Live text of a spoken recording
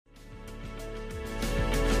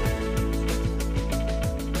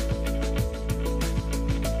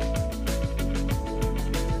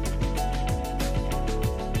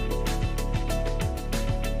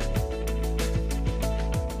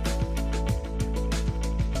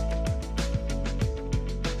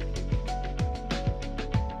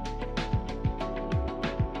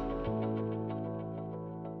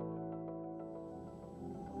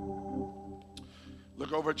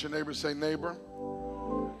Look over at your neighbor and say, neighbor,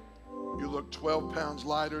 you look 12 pounds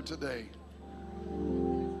lighter today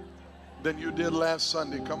than you did last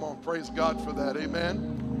Sunday. Come on, praise God for that.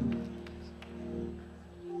 Amen.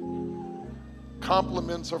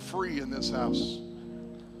 Compliments are free in this house.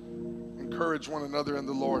 Encourage one another in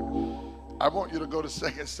the Lord. I want you to go to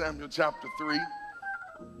 2 Samuel chapter 3,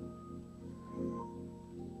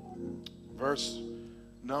 verse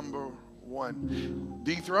number 1.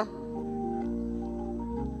 Deethra.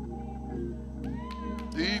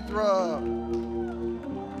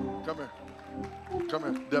 Come here. Come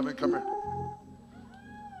here. Devin, come here.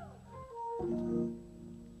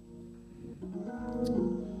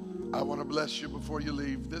 I want to bless you before you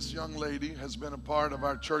leave. This young lady has been a part of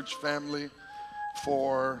our church family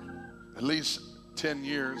for at least 10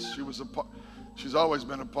 years. She's always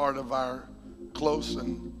been a part of our close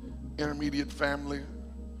and intermediate family.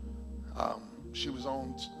 She was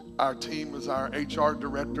on our team as our HR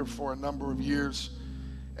director for a number of years,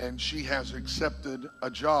 and she has accepted a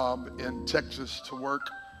job in Texas to work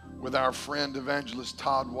with our friend evangelist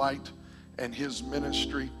Todd White and his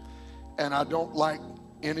ministry. And I don't like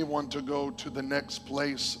anyone to go to the next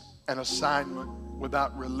place and assignment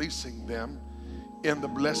without releasing them in the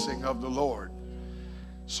blessing of the Lord.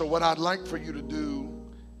 So what I'd like for you to do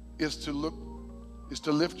is to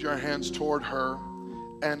lift your hands toward her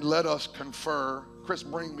and let us confer. Chris,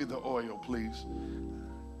 bring me the oil, please.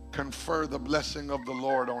 Confer the blessing of the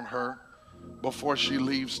Lord on her before she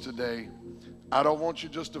leaves today. I don't want you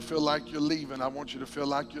just to feel like you're leaving. I want you to feel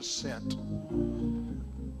like you're sent,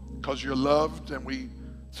 because you're loved, and we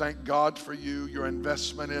thank God for you, your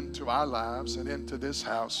investment into our lives and into this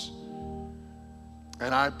house.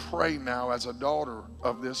 And I pray now, as a daughter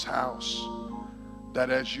of this house, that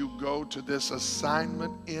as you go to this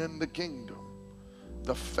assignment in the kingdom,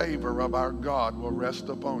 the favor of our God will rest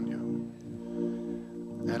upon you.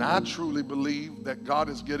 And I truly believe that God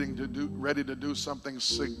is ready to do something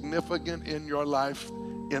significant in your life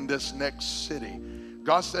in this next city.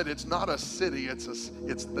 God said it's not a city, it's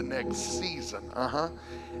the next season.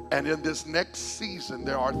 And in this next season,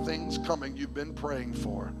 there are things coming you've been praying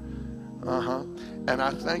for. And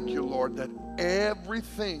I thank you, Lord, that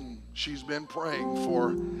everything she's been praying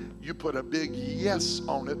for, you put a big yes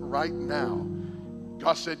on it right now.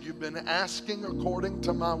 God said, you've been asking according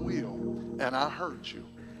to my will, and I heard you.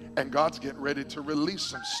 And God's getting ready to release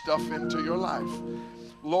some stuff into your life.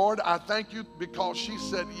 Lord, I thank you because she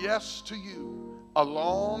said yes to you a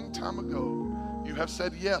long time ago. You have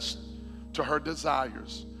said yes to her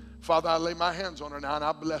desires. Father, I lay my hands on her now and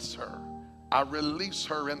I bless her. I release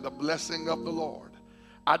her in the blessing of the Lord.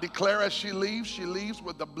 I declare as she leaves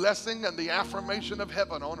with the blessing and the affirmation of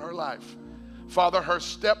heaven on her life. Father, her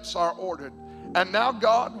steps are ordered. And now,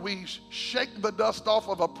 God, we shake the dust off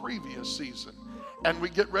of a previous season, and we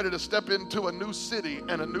get ready to step into a new city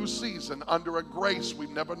and a new season under a grace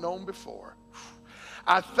we've never known before.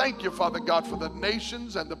 I thank you, Father God, for the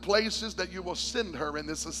nations and the places that you will send her in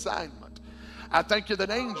this assignment. I thank you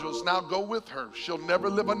that angels now go with her. She'll never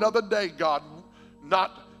live another day, God,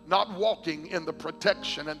 not walking in the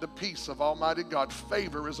protection and the peace of Almighty God.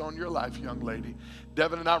 Favor is on your life, young lady.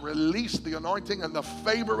 Devin and I release the anointing and the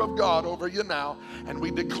favor of God over you now, and we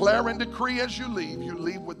declare and decree as you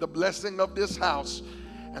leave with the blessing of this house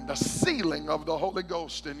and the sealing of the Holy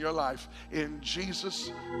Ghost in your life. In Jesus'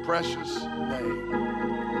 precious name,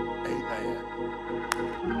 amen.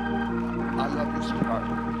 I love you, sweetheart.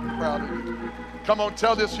 I'm proud of you. Come on,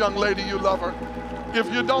 tell this young lady you love her. If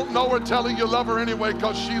you don't know her, tell her you love her anyway,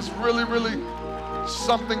 because she's really, really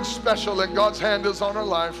something special, and God's hand is on her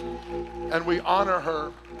life. And we honor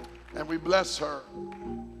her and we bless her.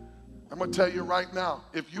 I'm going to tell you right now,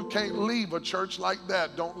 if you can't leave a church like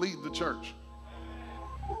that, don't leave the church.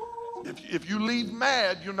 If you leave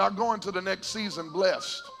mad, you're not going to the next season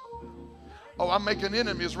blessed. Oh, I'm making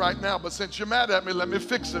enemies right now, but since you're mad at me, let me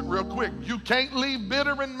fix it real quick. You can't leave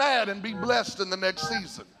bitter and mad and be blessed in the next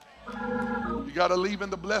season. You got to leave in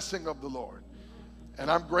the blessing of the Lord. And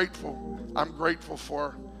I'm grateful. I'm grateful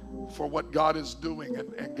for what God is doing.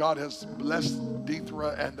 And God has blessed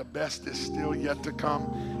Deethra, and the best is still yet to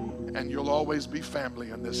come. And you'll always be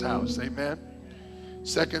family in this house. Amen.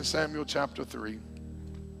 2 Samuel chapter 3.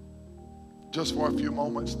 Just for a few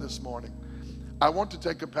moments this morning, I want to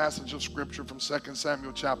take a passage of scripture from 2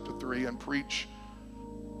 Samuel chapter 3 and preach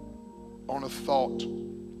on a thought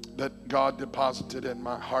that God deposited in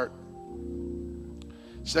my heart.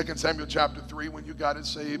 2 Samuel chapter 3, when you got it,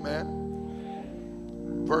 say amen.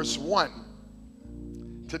 Verse 1.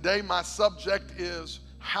 Today my subject is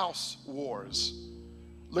house wars.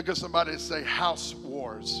 Look at somebody and say house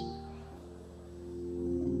wars.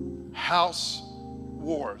 House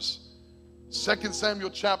wars. 2 Samuel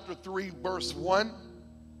chapter 3, verse 1.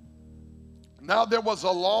 Now there was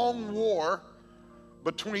a long war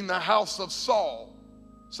between the house of Saul,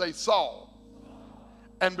 say Saul,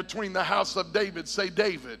 and between the house of David, say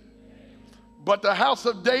David. But the house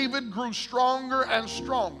of David grew stronger and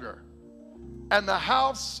stronger, and the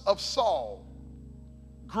house of Saul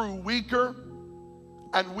grew weaker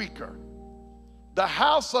and weaker. The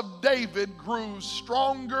house of David grew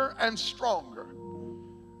stronger and stronger,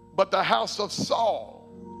 but the house of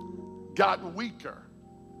Saul got weaker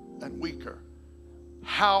and weaker.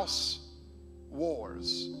 House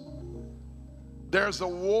wars. There's a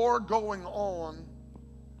war going on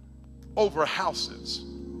over houses.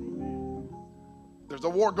 There's a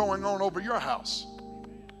war going on over your house.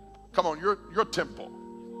 Come on, your temple.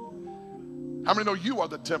 How many know you are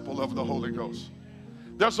the temple of the Holy Ghost?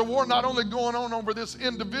 There's a war not only going on over this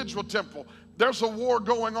individual temple, there's a war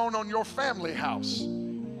going on your family house.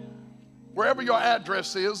 Wherever your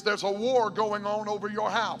address is, there's a war going on over your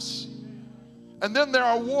house. And then there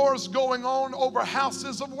are wars going on over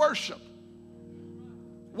houses of worship.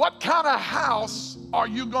 What kind of house are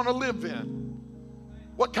you going to live in?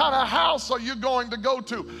 What kind of house are you going to go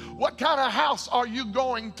to? What kind of house are you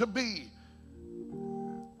going to be?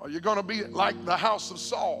 Are you going to be like the house of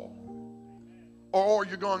Saul? Or are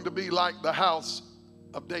you going to be like the house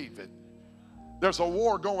of David? There's a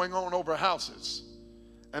war going on over houses.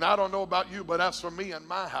 And I don't know about you, but as for me and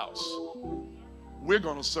my house, we're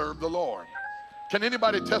going to serve the Lord. Can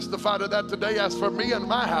anybody testify to that today? As for me and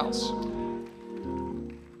my house,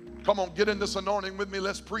 come on, get in this anointing with me.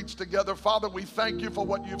 Let's preach together. Father, we thank you for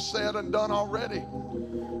what you've said and done already.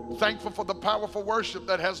 Thankful for the powerful worship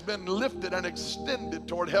that has been lifted and extended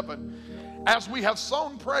toward heaven. As we have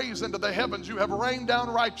sown praise into the heavens, you have rained down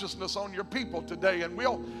righteousness on your people today, and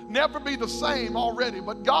we'll never be the same already.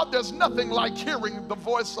 But God, there's nothing like hearing the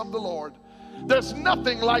voice of the Lord. There's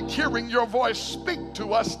nothing like hearing your voice speak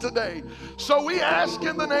to us today. So we ask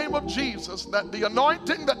in the name of Jesus that the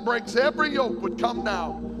anointing that breaks every yoke would come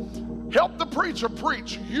now. Help the preacher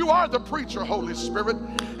preach. You are the preacher, Holy Spirit.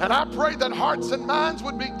 And I pray that hearts and minds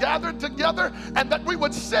would be gathered together and that we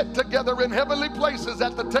would sit together in heavenly places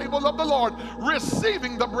at the table of the Lord,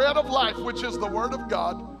 receiving the bread of life, which is the word of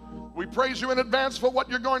God. We praise you in advance for what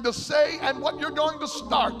you're going to say and what you're going to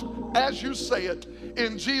start as you say it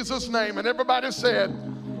in Jesus' name. And everybody said,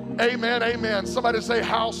 amen, amen. Somebody say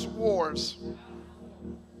house wars.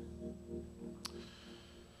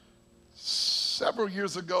 Several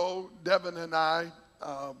years ago, Devin and I,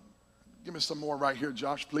 give me some more right here,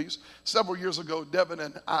 Josh, please. Several years ago, Devin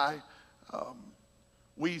and I,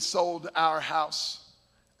 we sold our house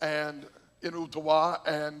and in Ottawa,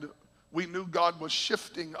 and we knew God was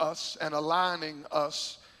shifting us and aligning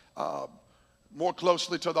us more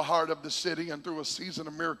closely to the heart of the city. And through a season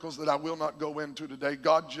of miracles that I will not go into today,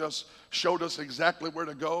 God just showed us exactly where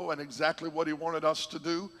to go and exactly what he wanted us to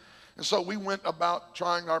do. And so we went about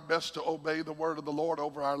trying our best to obey the word of the Lord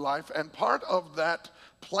over our life. And part of that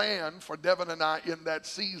plan for Devin and I in that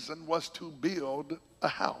season was to build a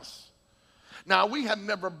house. Now, we had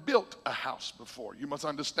never built a house before. You must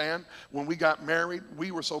understand, when we got married,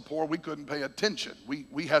 we were so poor we couldn't pay attention. We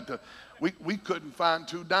couldn't find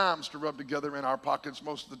 2 dimes to rub together in our pockets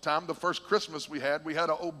most of the time. The first Christmas we had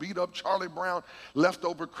an old beat-up Charlie Brown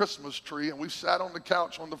leftover Christmas tree, and we sat on the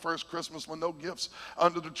couch on the first Christmas with no gifts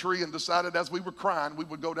under the tree and decided as we were crying, we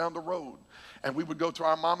would go down the road, and we would go to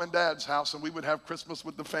our mom and dad's house, and we would have Christmas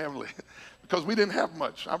with the family because we didn't have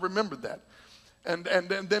much. I remember that. And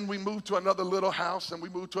then we moved to another little house, and we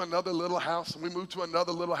moved to another little house, and we moved to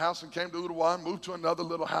another little house, and came to Ottawa and moved to another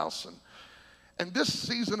little house. And this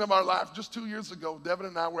season of our life, just 2 years ago, Devin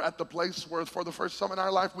and I were at the place where for the first time in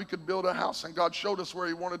our life we could build a house, and God showed us where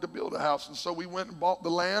he wanted to build a house. And so we went and bought the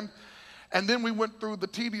land, and then we went through the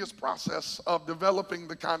tedious process of developing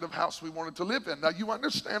the kind of house we wanted to live in. Now, you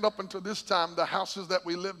understand, up until this time, the houses that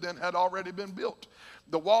we lived in had already been built.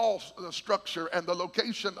 The wall structure and the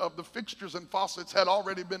location of the fixtures and faucets had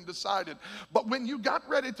already been decided. But when you got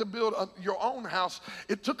ready to build your own house,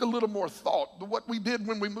 it took a little more thought. What we did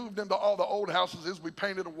when we moved into all the old houses is we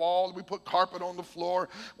painted a wall, we put carpet on the floor,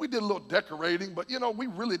 we did a little decorating, but we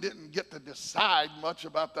really didn't get to decide much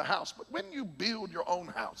about the house. But when you build your own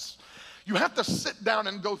house, you have to sit down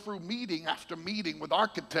and go through meeting after meeting with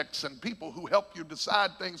architects and people who help you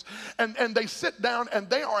decide things. And they sit down and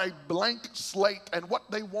they are a blank slate. And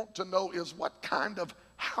what they want to know is, what kind of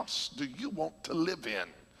house do you want to live in?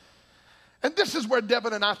 And this is where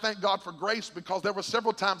Devin and I thank God for grace, because there were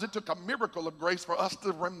several times it took a miracle of grace for us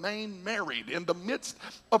to remain married in the midst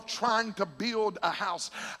of trying to build a house.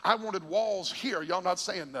 I wanted walls here. Y'all not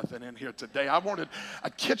saying nothing in here today. I wanted a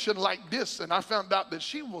kitchen like this, and I found out that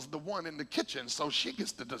she was the one in the kitchen, so she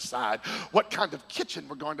gets to decide what kind of kitchen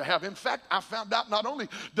we're going to have. In fact, I found out not only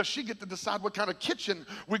does she get to decide what kind of kitchen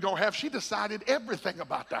we're going to have, she decided everything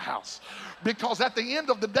about the house. Because at the end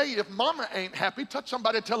of the day, if mama ain't happy, touch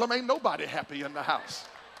somebody, tell them ain't nobody happy in the house.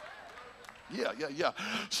 Yeah.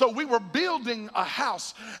 So we were building a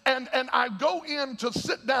house, and I go in to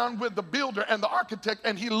sit down with the builder and the architect,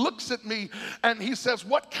 and he looks at me and he says,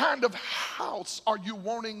 what kind of house are you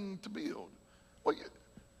wanting to build? Well,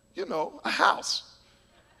 you know, a house.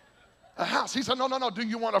 A house. He said, no. Do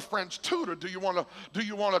you want a French Tudor? Do you want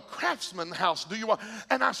a craftsman house?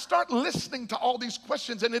 And I start listening to all these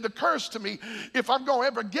questions, and it occurs to me, if I'm going to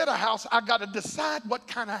ever get a house, I got to decide what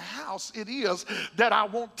kind of house it is that I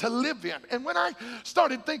want to live in. And when I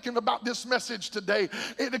started thinking about this message today,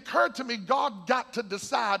 it occurred to me, God got to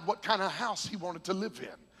decide what kind of house he wanted to live in.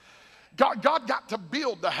 God got to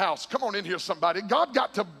build the house. Come on in here, somebody. God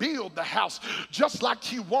got to build the house just like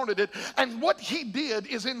he wanted it. And what he did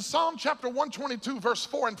is in Psalm chapter 122, verse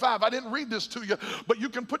 4 and 5. I didn't read this to you, but you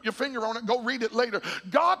can put your finger on it. Go read it later.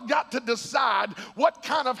 God got to decide what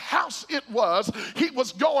kind of house it was he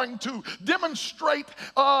was going to demonstrate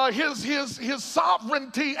his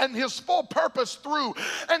sovereignty and his full purpose through.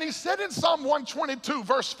 And he said in Psalm 122,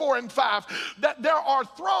 verse 4 and 5, that there are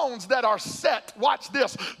thrones that are set, watch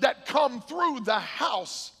this, that come through the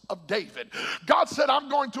house of David. God said, I'm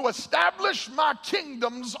going to establish my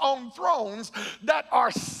kingdoms on thrones that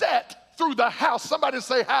are set through the house. Somebody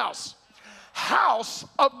say house. House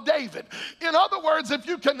of David. In other words, if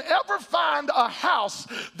you can ever find a house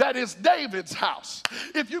that is David's house,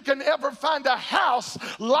 if you can ever find a house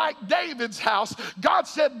like David's house, God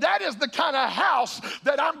said that is the kind of house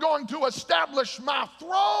that I'm going to establish my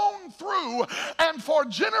throne through, and for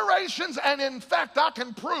generations. And in fact, I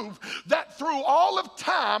can prove that through all of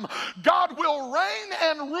time, God will reign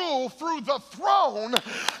and rule through the throne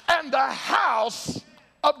and the house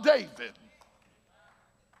of David.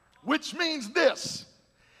 Which means this: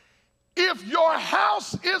 if your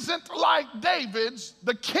house isn't like David's,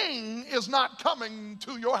 the king is not coming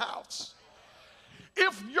to your house.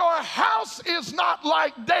 If your house is not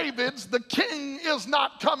like David's, the king is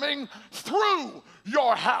not coming through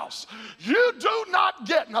your house. You do not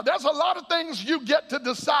get, now there's a lot of things you get to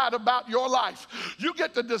decide about your life. You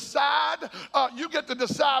get to decide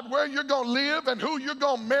where you're going to live and who you're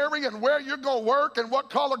going to marry and where you're going to work and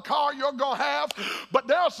what color car you're going to have. But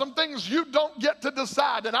there are some things you don't get to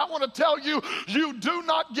decide. And I want to tell you, you do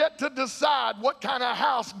not get to decide what kind of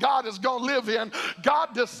house God is going to live in.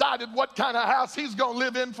 God decided what kind of house he's going to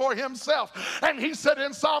live in for himself. And he said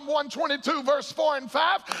in Psalm 122, verse 4 and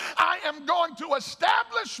 5, I am going to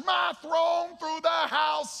establish my throne through the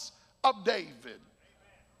house of David.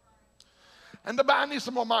 And the Bible needs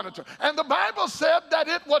some more monitor. And the Bible said that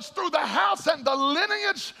it was through the house and the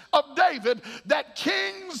lineage of David that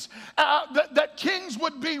kings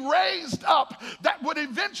would be raised up, that would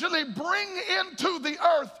eventually bring into the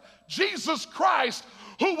earth Jesus Christ,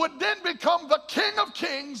 who would then become the King of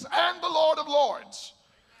Kings and the Lord of Lords.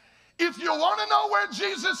 If you want to know where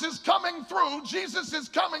Jesus is coming through, Jesus is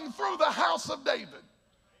coming through the house of David.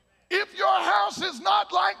 If your house is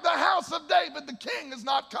not like the house of David, the king is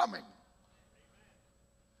not coming.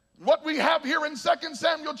 What we have here in 2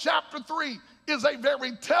 Samuel chapter 3 is a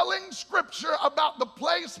very telling scripture about the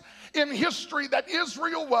place in history that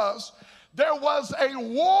Israel was. There was a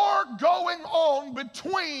war going on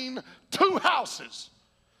between two houses.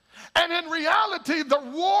 And in reality, the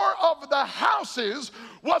war of the houses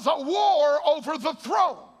was a war over the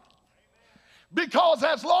throne. Because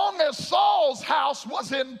as long as Saul's house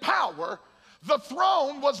was in power, the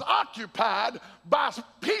throne was occupied by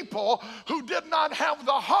people who did not have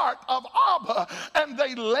the heart of Abba, and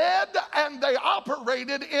they led and they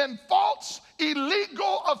operated in false,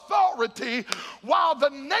 illegal authority, while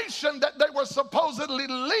the nation that they were supposedly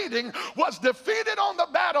leading was defeated on the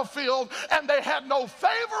battlefield, and they had no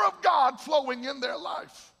favor of God flowing in their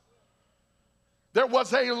life. There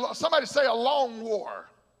was somebody say a long war.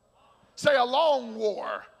 Say a long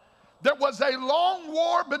war. There was a long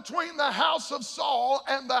war between the house of Saul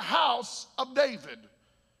and the house of David.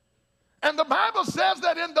 And the Bible says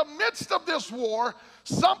that in the midst of this war,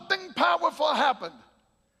 something powerful happened.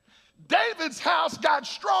 David's house got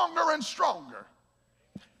stronger and stronger.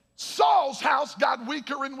 Saul's house got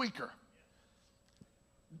weaker and weaker.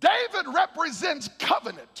 David represents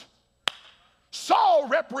covenant. Saul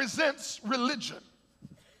represents religion.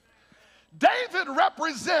 David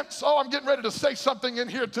represents, oh, I'm getting ready to say something in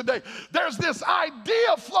here today. There's this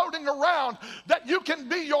idea floating around that you can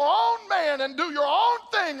be your own man and do your own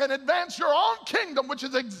thing and advance your own kingdom, which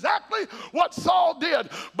is exactly what Saul did.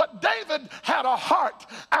 But David had a heart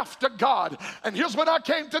after God. And here's what I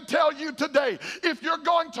came to tell you today. If you're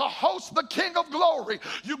going to host the King of Glory,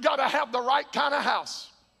 you got to have the right kind of house.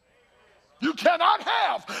 You cannot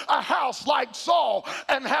have a house like Saul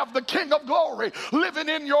and have the King of Glory living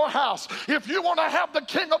in your house. If you want to have the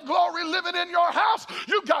King of Glory living in your house,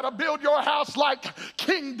 you got to build your house like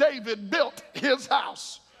King David built his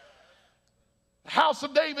house. The house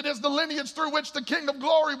of David is the lineage through which the King of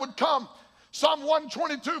Glory would come. Psalm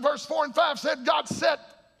 122 verse 4 and 5 said, God set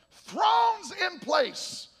thrones in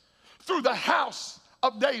place through the house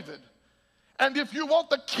of David. And if you want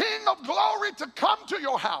the King of Glory to come to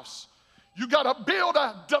your house, you got to build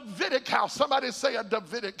a Davidic house. Somebody say a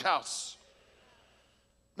Davidic house.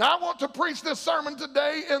 Now I want to preach this sermon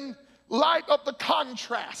today in light of the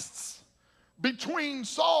contrasts between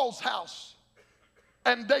Saul's house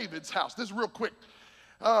and David's house. This is real quick.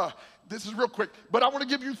 But I want to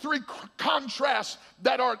give you three contrasts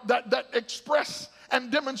that express and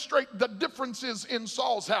demonstrate the differences in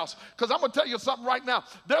Saul's house. Because I'm going to tell you something right now.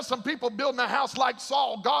 There's some people building a house like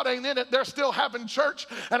Saul. God ain't in it. They're still having church.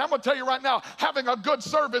 And I'm going to tell you right now, having a good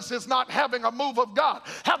service is not having a move of God.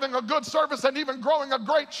 Having a good service and even growing a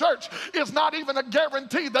great church is not even a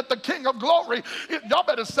guarantee that the King of Glory, y'all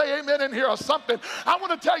better say amen in here or something. I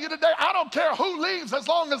want to tell you today, I don't care who leaves as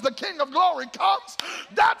long as the King of Glory comes.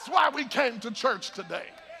 That's why we came to church today.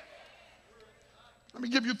 Let me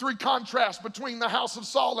give you three contrasts between the house of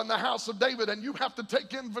Saul and the house of David, and you have to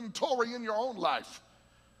take inventory in your own life.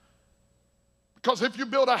 Because if you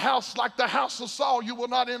build a house like the house of Saul, you will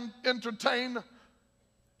not entertain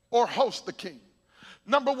or host the king.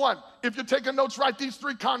 Number one, if you're taking notes, write these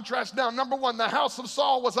three contrasts down. Number one, the house of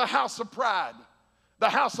Saul was a house of pride. The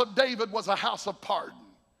house of David was a house of pardon.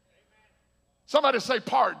 Somebody say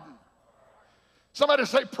pardon. Somebody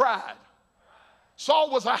say pride. Saul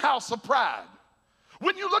was a house of pride.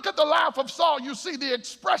 When you look at the life of Saul, you see the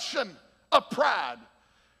expression of pride.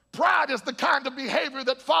 Pride is the kind of behavior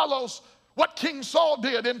that follows what King Saul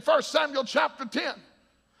did in 1 Samuel chapter 10.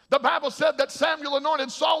 The Bible said that Samuel anointed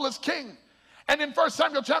Saul as king. And in 1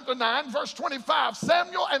 Samuel chapter 9, verse 25,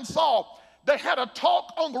 Samuel and Saul, they had a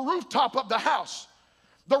talk on the rooftop of the house.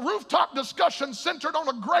 The rooftop discussion centered on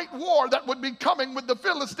a great war that would be coming with the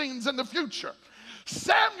Philistines in the future.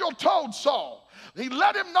 Samuel told Saul, he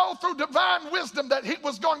let him know through divine wisdom that he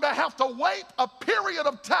was going to have to wait a period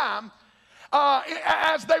of time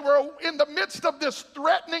as they were in the midst of this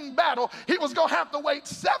threatening battle. He was going to have to wait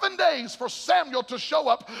 7 days for Samuel to show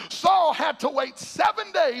up. Saul had to wait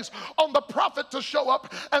 7 days on the prophet to show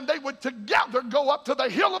up, and they would together go up to the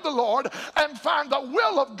hill of the Lord and find the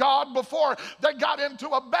will of God before they got into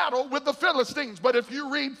a battle with the Philistines. But if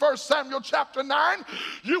you read 1 Samuel chapter 9,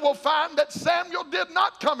 you will find that Samuel did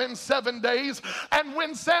not come in 7 days, and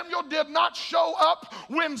when Samuel did not show up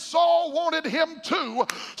when Saul wanted him to,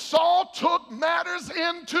 Saul took matters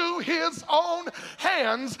into his own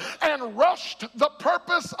hands and rushed the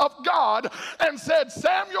purpose of God and said,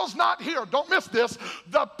 Samuel's not here. Don't miss this.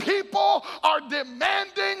 The people are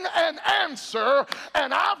demanding an answer,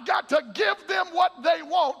 and I've got to give them what they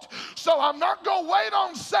want. So I'm not going to wait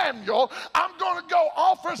on Samuel. I'm going to go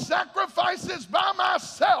offer sacrifices by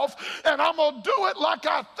myself, and I'm going to do it like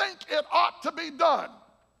I think it ought to be done.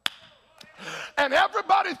 And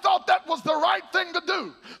everybody thought that was the right thing to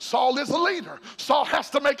do. Saul is a leader. Saul has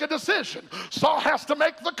to make a decision. Saul has to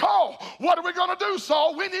make the call. What are we going to do,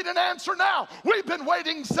 Saul? We need an answer now. We've been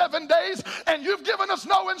waiting 7 days, and you've given us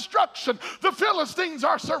no instruction. The Philistines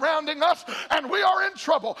are surrounding us, and we are in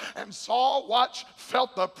trouble. And Saul,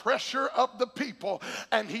 felt the pressure of the people,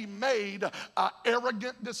 and he made an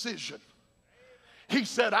arrogant decision. He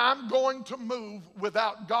said, I'm going to move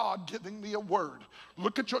without God giving me a word.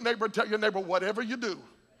 Look at your neighbor and tell your neighbor, whatever you do.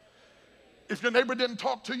 If your neighbor didn't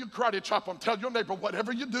talk to you, karate chop him. Tell your neighbor,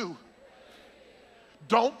 whatever you do,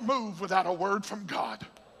 don't move without a word from God.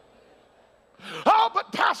 Oh,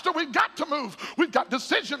 but Pastor, we've got to move. We've got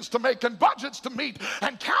decisions to make and budgets to meet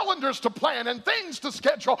and calendars to plan and things to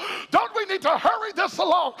schedule. Don't we need to hurry this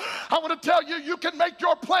along? I want to tell you, you can make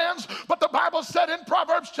your plans, but the Bible said in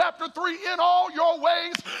Proverbs chapter 3, in all your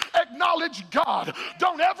ways, acknowledge God.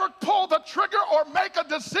 Don't ever pull the trigger or make a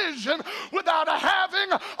decision without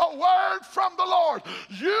having a word from the Lord.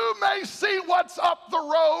 You may see what's up the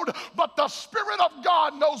road, but the Spirit of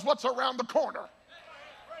God knows what's around the corner.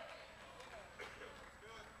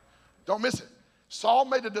 Don't miss it. Saul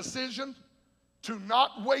made a decision to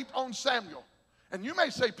not wait on Samuel. And you may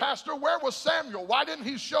say, Pastor, where was Samuel? Why didn't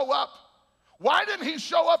he show up? Why didn't he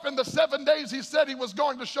show up in the 7 days he said he was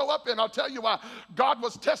going to show up in? I'll tell you why. God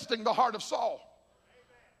was testing the heart of Saul.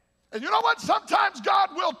 And you know what? Sometimes God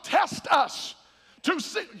will test us to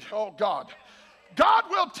see, oh God. God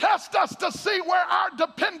will test us to see where our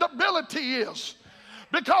dependability is.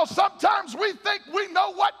 Because sometimes we think we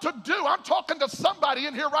know what to do. I'm talking to somebody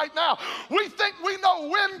in here right now. We think we know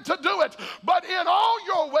when to do it. But in all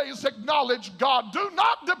your ways acknowledge God. Do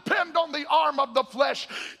not depend on the arm of the flesh.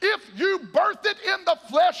 If you birth it in the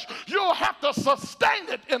flesh, you'll have to sustain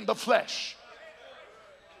it in the flesh.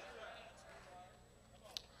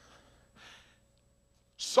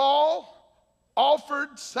 Saul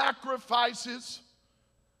offered sacrifices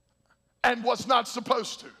and was not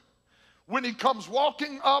supposed to. When he comes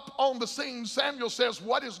walking up on the scene, Samuel says,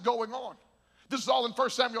 what is going on? This is all in 1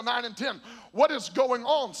 Samuel 9 and 10. What is going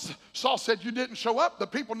on? Saul said, you didn't show up. The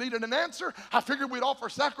people needed an answer. I figured we'd offer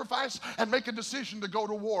sacrifice and make a decision to go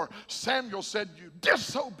to war. Samuel said, you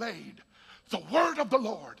disobeyed the word of the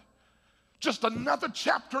Lord. Just another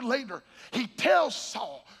chapter later, he tells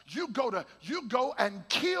Saul, you go and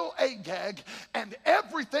kill Agag and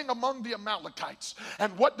everything among the Amalekites.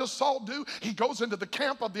 And what does Saul do? He goes into the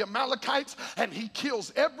camp of the Amalekites and he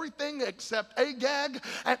kills everything except Agag,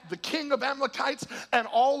 and the king of Amalekites, and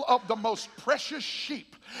all of the most precious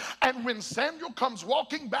sheep. And when Samuel comes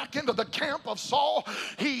walking back into the camp of Saul,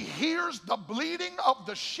 he hears the bleating of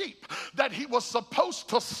the sheep that he was supposed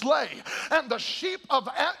to slay. And the sheep of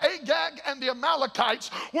Agag and the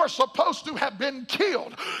Amalekites were supposed to have been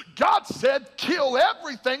killed. God said, kill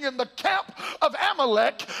everything in the camp of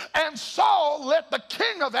Amalek. And Saul let the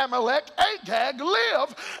king of Amalek, Agag,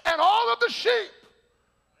 live, and all of the sheep.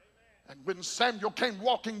 And when Samuel came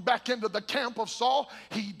walking back into the camp of Saul,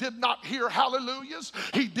 he did not hear hallelujahs.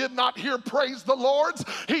 He did not hear praise the Lord's.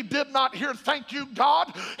 He did not hear thank you,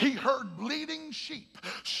 God. He heard bleating sheep,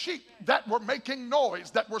 sheep that were making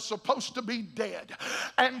noise, that were supposed to be dead.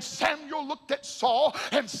 And Samuel looked at Saul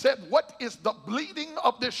and said, what is the bleating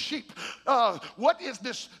of this sheep? What is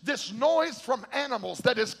this noise from animals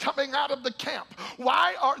that is coming out of the camp?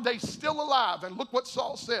 Why are they still alive? And look what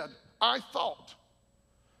Saul said. I thought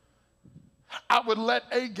I would let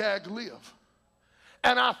Agag live.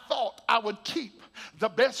 And I thought I would keep the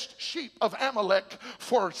best sheep of Amalek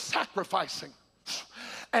for sacrificing.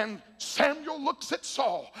 And Samuel looks at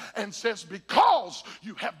Saul and says, because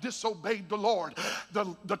you have disobeyed the Lord,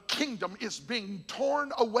 the kingdom is being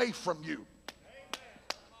torn away from you.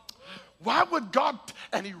 Why would God,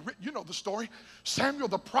 and you know the story, Samuel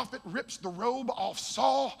the prophet rips the robe off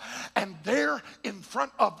Saul, and there in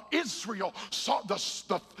front of Israel, saw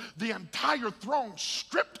the entire throne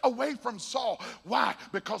stripped away from Saul. Why?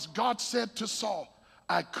 Because God said to Saul,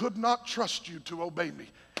 I could not trust you to obey me.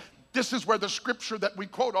 This is where the scripture that we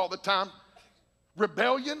quote all the time,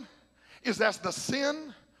 rebellion is as the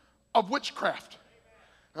sin of witchcraft.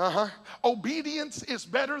 Obedience is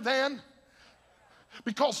better than.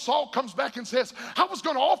 Because Saul comes back and says, I was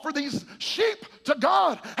going to offer these sheep to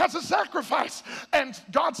God as a sacrifice. And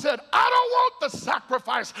God said, I don't want the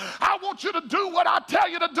sacrifice. I want you to do what I tell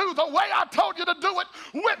you to do the way I told you to do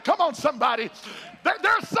it. Come on, somebody.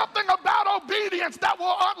 There's something about obedience that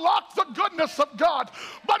will unlock the goodness of God.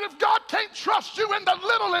 But if God can't trust you in the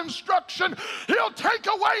little instruction, he'll take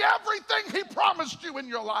away everything he promised you in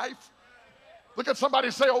your life. Look at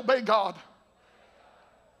somebody, say, obey God.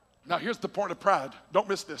 Now, here's the point of pride. Don't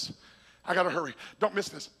miss this. I got to hurry. Don't miss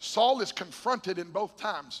this. Saul is confronted in both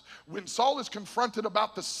times. When Saul is confronted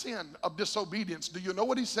about the sin of disobedience, do you know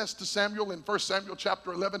what he says to Samuel in 1 Samuel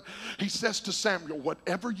chapter 11? He says to Samuel,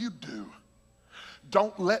 whatever you do,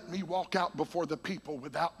 don't let me walk out before the people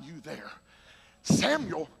without you there.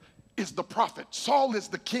 Samuel is the prophet. Saul is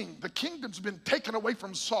the king. The kingdom's been taken away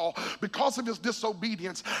from Saul because of his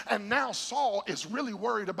disobedience. And now Saul is really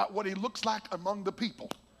worried about what he looks like among the people.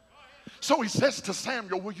 So he says to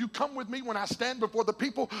Samuel, will you come with me when I stand before the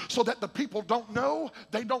people so that the people don't know?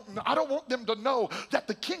 I don't want them to know that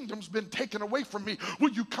the kingdom's been taken away from me.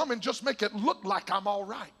 Will you come and just make it look like I'm all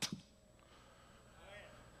right?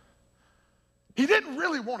 He didn't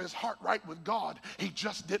really want his heart right with God. He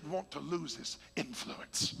just didn't want to lose his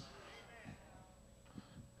influence.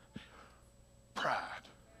 Pride.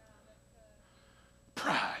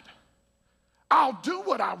 Pride. I'll do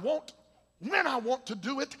what I want when I want to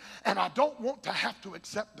do it, and I don't want to have to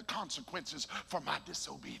accept the consequences for my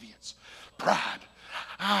disobedience. Pride.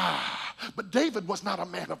 But David was not a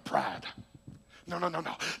man of pride. No, no, no,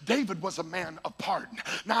 no. David was a man of pardon.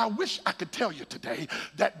 Now, I wish I could tell you today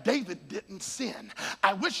that David didn't sin.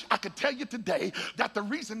 I wish I could tell you today that the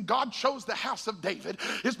reason God chose the house of David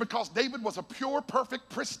is because David was a pure, perfect,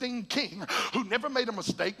 pristine king who never made a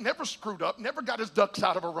mistake, never screwed up, never got his ducks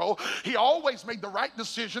out of a row. He always made the right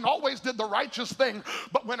decision, always did the righteous thing.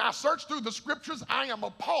 But when I search through the scriptures, I am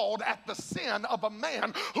appalled at the sin of a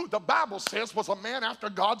man who the Bible says was a man after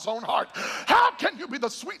God's own heart. How can you be the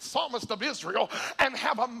sweet psalmist of Israel and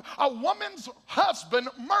have a woman's husband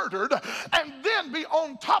murdered and then be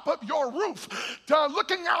on top of your roof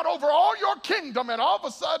looking out over all your kingdom, and all of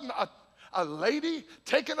a sudden a lady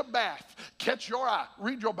taking a bath catch your eye?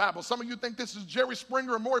 Read your Bible. Some of you think this is Jerry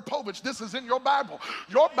Springer or Maury Povich. This is in your Bible.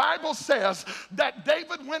 Your Bible says that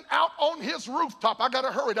David went out on his rooftop. I got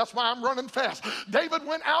to hurry. That's why I'm running fast. David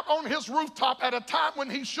went out on his rooftop at a time when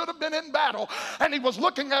he should have been in battle, and he was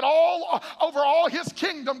looking at over all his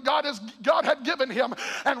kingdom God had given him.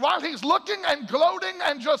 And while he's looking and gloating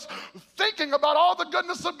and just thinking about all the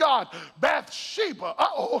goodness of God, Bathsheba,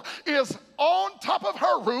 is on top of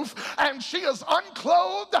her roof, and she is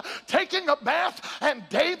unclothed, taking a bath. And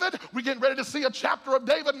David, we're getting ready to see a chapter of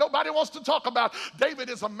David nobody wants to talk about. David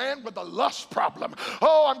is a man with a lust problem.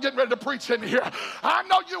 Oh, I'm getting ready to preach in here. I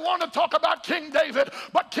know you want to talk about King David,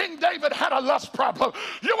 but King David had a lust problem.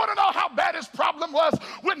 You want to know how bad his problem was?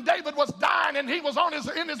 When David was dying and he was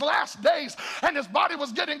in his last days and his body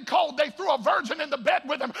was getting cold, they threw a virgin in the bed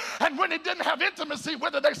with him, and when he didn't have intimacy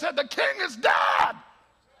with her, they said, the king is dead.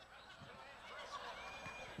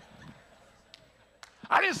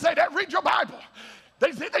 I didn't say that. Read your Bible.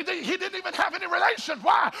 He didn't even have any relation.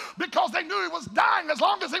 Why? Because they knew he was dying. As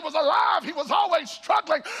long as he was alive, he was always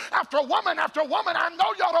struggling after woman after woman. I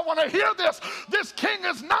know y'all don't want to hear this. This king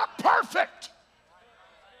is not perfect.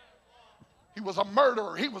 He was a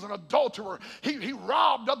murderer. He was an adulterer. He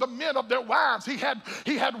robbed other men of their wives. He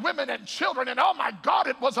had women and children. And oh my God,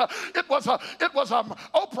 it was a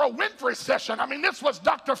Oprah Winfrey session. I mean, this was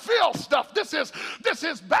Dr. Phil stuff. This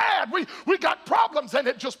is bad. We got problems, and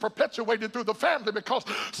it just perpetuated through the family because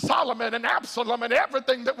Solomon and Absalom and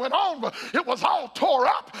everything that went on, it was all tore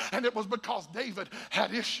up, and it was because David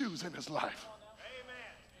had issues in his life.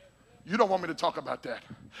 You don't want me to talk about that.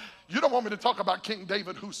 You don't want me to talk about King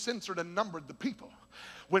David, who censored and numbered the people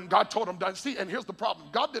when God told him to see. And here's the problem.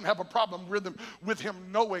 God didn't have a problem with him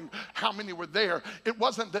knowing how many were there. It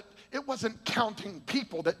wasn't counting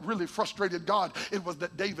people that really frustrated God. It was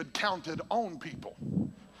that David counted on people.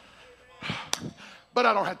 But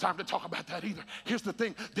I don't have time to talk about that either. Here's the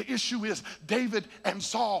thing. The issue is David and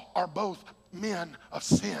Saul are both men of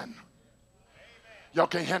sin. Y'all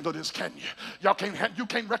can't handle this, can you? You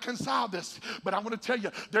can't reconcile this. But I want to tell you,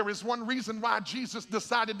 there is one reason why Jesus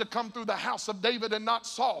decided to come through the house of David and not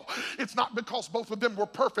Saul. It's not because both of them were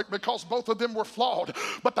perfect, because both of them were flawed.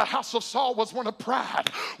 But the house of Saul was one of pride.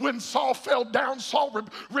 When Saul fell down, Saul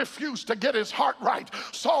refused to get his heart right.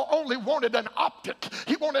 Saul only wanted an optic.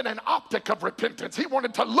 He wanted an optic of repentance. He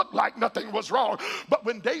wanted to look like nothing was wrong. But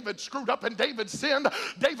when David screwed up and David sinned,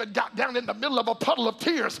 David got down in the middle of a puddle of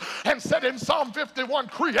tears and said in Psalm 51,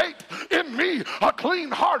 create in me a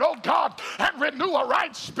clean heart, O God, and renew a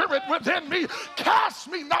right spirit within me. Cast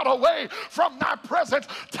me not away from thy presence.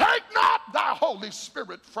 Take not thy Holy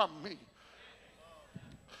Spirit from me.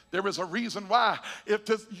 There is a reason why.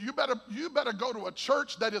 You better go to a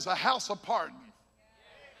church that is a house of pardon.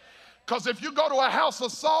 Because if you go to a house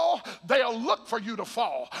of Saul, they'll look for you to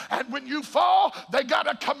fall. And when you fall, they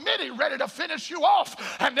got a committee ready to finish you off.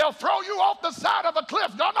 And they'll throw you off the side of a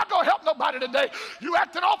cliff. No, I'm not going to help nobody today. You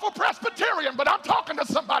acting awful Presbyterian, but I'm talking to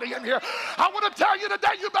somebody in here. I want to tell you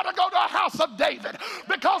today, you better go to a house of David.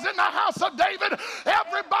 Because in the house of David,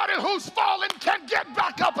 everybody who's fallen can get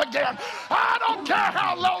back up again. I don't care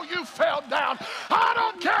how low you fell down. I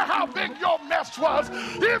don't care how big your mess was.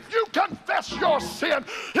 If you confess your sin,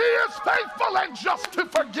 he is faithful and just to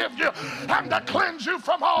forgive you and to cleanse you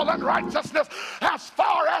from all unrighteousness. As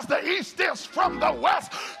far as the east is from the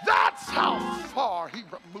west, that's how far he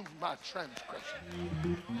removed my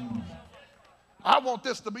transgression. I want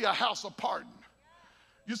this to be a house of pardon.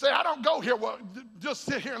 You say, I don't go here. Well, just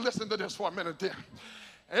sit here and listen to this for a minute then.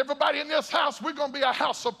 Everybody in this house, we're going to be a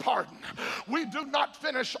house of pardon. We do not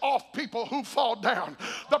finish off people who fall down.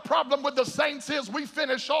 The problem with the saints is we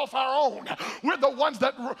finish off our own. We're the ones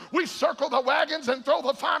that we circle the wagons and throw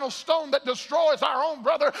the final stone that destroys our own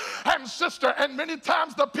brother and sister. And many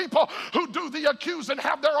times the people who do the accusing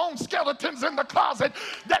have their own skeletons in the closet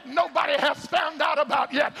that nobody has found out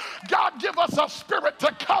about yet. God, give us a spirit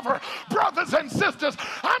to cover brothers and sisters.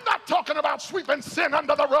 I'm not talking about sweeping sin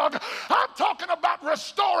under the rug. I'm talking about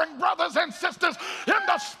restoring brothers and sisters in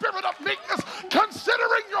the spirit of meekness,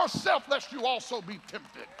 you also be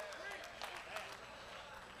tempted.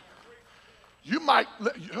 You might,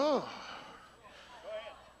 I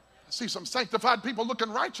see some sanctified people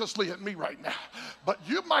looking righteously at me right now, but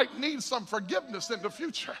you might need some forgiveness in the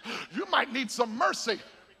future. You might need some mercy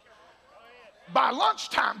by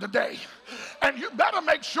lunchtime today, and you better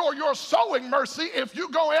make sure you're sowing mercy if you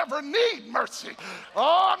gonna ever need mercy.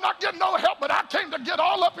 Oh, I'm not getting no help, but I came to get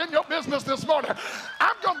all up in your business this morning.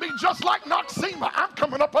 I'm gonna be just like Noxema. I'm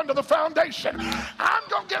coming up under the foundation. I'm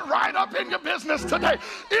gonna get right up in your business today.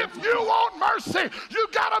 If you want mercy, you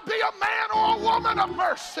gotta be a man or a woman of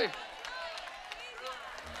mercy.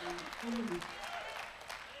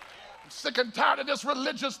 Sick and tired of this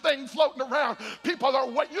religious thing floating around. People are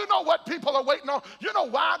waiting. You know what people are waiting on? You know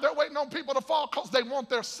why they're waiting on people to fall? Because they want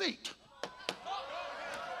their seat.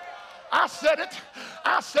 I said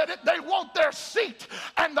it. They want their seat.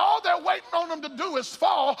 And all they're waiting on them to do is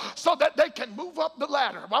fall so that they can move up the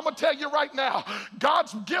ladder. I'm going to tell you right now,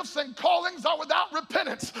 God's gifts and callings are without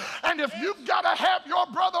repentance. And if you've got to have your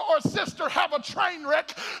brother or sister have a train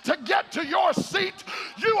wreck to get to your seat,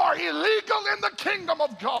 you are illegal in the kingdom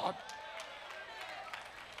of God.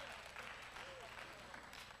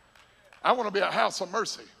 I want to be a house of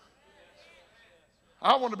mercy.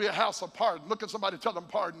 I want to be a house of pardon. Look at somebody, tell them,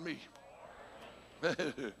 pardon me.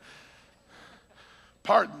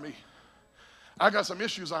 Pardon me. I got some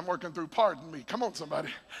issues I'm working through. Pardon me. Come on, somebody.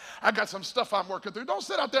 I got some stuff I'm working through. Don't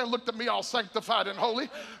sit out there and look at me all sanctified and holy.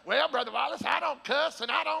 Well, Brother Wallace, I don't cuss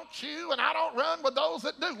and I don't chew and I don't run with those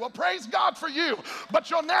that do. Well, praise God for you.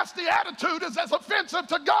 But your nasty attitude is as offensive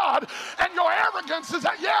to God, and your arrogance is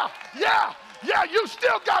that, yeah, you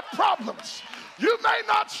still got problems. You may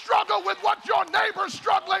not struggle with what your neighbor's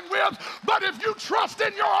struggling with, but if you trust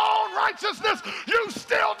in your own righteousness, you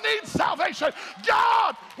still need salvation.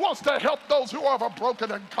 God wants to help those who are of a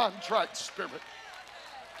broken and contrite spirit.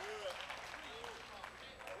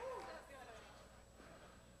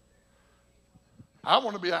 I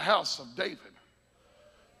want to be a house of David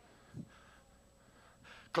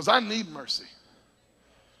because I need mercy.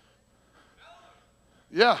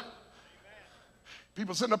 Yeah.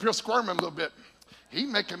 People sitting up here squirming a little bit. He's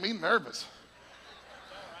making me nervous.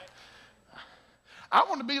 I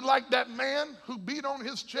want to be like that man who beat on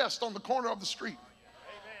his chest on the corner of the street.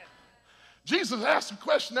 Amen. Jesus asked a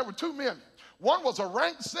question. There were two men. One was a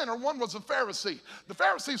ranked sinner. One was a Pharisee. The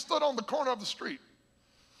Pharisee stood on the corner of the street.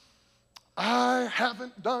 I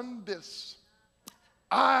haven't done this.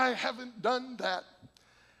 I haven't done that.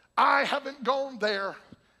 I haven't gone there.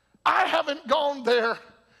 I haven't gone there.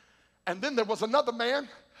 And then there was another man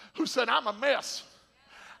who said, I'm a mess.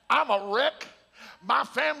 I'm a wreck. My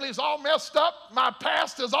family's all messed up. My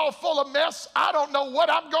past is all full of mess. I don't know what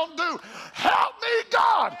I'm going to do. Help me,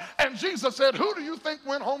 God. And Jesus said, who do you think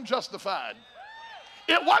went home justified?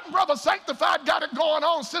 It wasn't Brother Sanctified got it going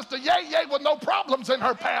on, Sister Yay with no problems in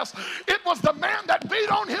her past. It was the man that beat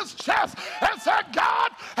on his chest and said, God,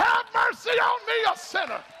 have mercy on me, a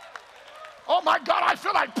sinner. Oh my God, I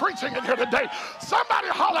feel like preaching in here today. Somebody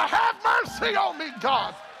holler, have mercy on me,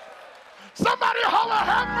 God. Somebody holler,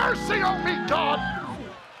 have mercy on me, God.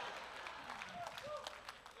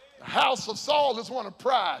 The house of Saul is one of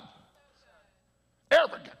pride,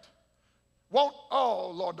 arrogant.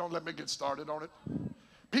 Oh Lord, don't let me get started on it.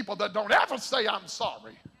 People that don't ever say I'm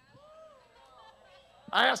sorry.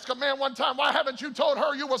 I asked a man one time, why haven't you told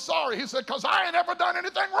her you were sorry? He said, because I ain't ever done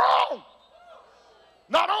anything wrong.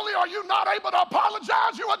 Not only are you not able to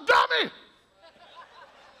apologize, you're a dummy.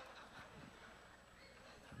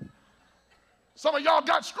 Some of y'all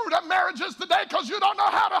got screwed up marriages today because you don't know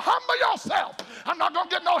how to humble yourself. I'm not going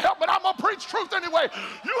to get no help, but I'm going to preach truth anyway.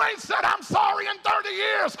 You ain't said I'm sorry in 30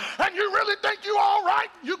 years, and you really think you all right?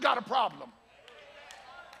 You got a problem.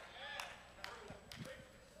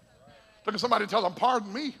 Look at somebody, tell them,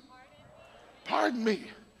 pardon me. Pardon me.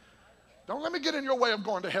 Don't let me get in your way of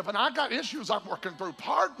going to heaven. I got issues I'm working through.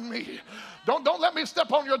 Pardon me. Don't let me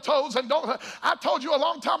step on your toes. And I told you a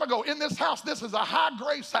long time ago, in this house, this is a high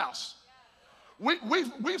grace house.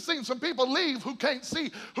 We've seen some people leave who can't see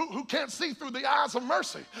through the eyes of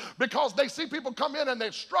mercy because they see people come in and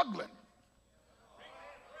they're struggling.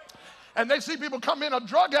 And they see people come in a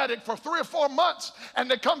drug addict for 3 or 4 months,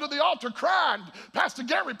 and they come to the altar crying. Pastor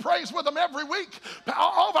Gary prays with them every week.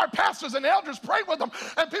 All of our pastors and elders pray with them.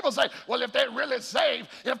 And people say, well, if they're really saved,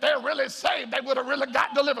 they would have really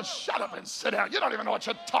got delivered. Shut up and sit down. You don't even know what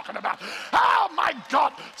you're talking about. Oh, my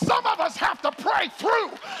God. Some of us have to pray through,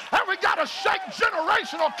 and we got to shake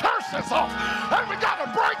generational curses off, and we got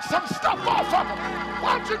to break some stuff off of them.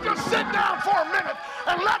 Why don't you just sit down for a minute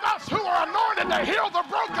and let us who are anointed to heal the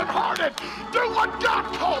brokenhearted do what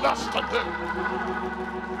God called us to do.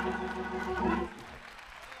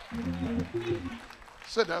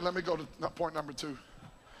 Sit down. Let me go to point number 2.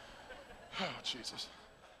 Oh, Jesus.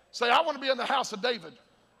 Say, I want to be in the house of David.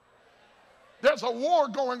 There's a war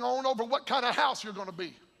going on over what kind of house you're going to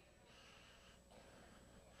be.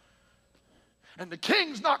 And the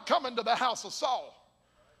king's not coming to the house of Saul.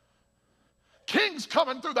 King's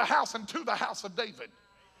coming through the house and to the house of David.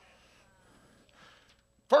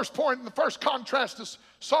 First point, the first contrast is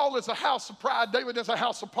Saul is a house of pride, David is a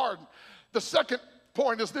house of pardon. The second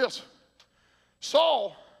point is this: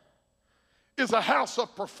 Saul is a house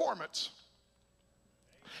of performance.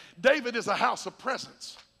 David is a house of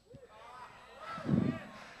presence.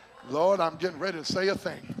 Lord, I'm getting ready to say a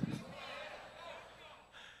thing.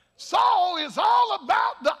 Saul is all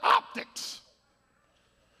about the optics.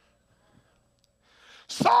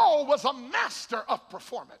 Saul was a master of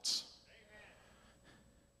performance.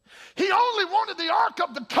 He only wanted the Ark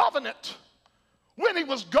of the Covenant when he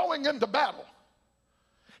was going into battle.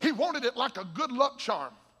 He wanted it like a good luck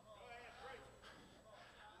charm.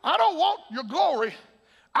 I don't want your glory.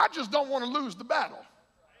 I just don't want to lose the battle.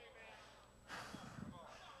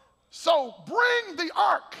 So bring the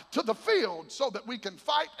ark to the field so that we can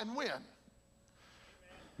fight and win.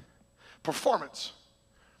 Performance.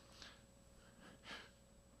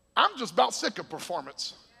 I'm just about sick of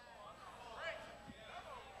performance.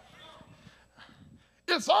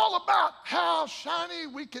 It's all about how shiny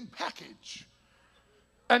we can package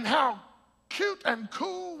and how cute and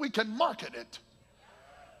cool we can market it.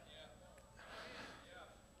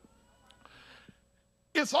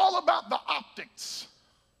 It's all about the optics.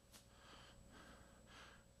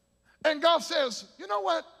 And God says, you know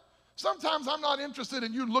what? Sometimes I'm not interested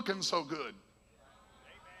in you looking so good.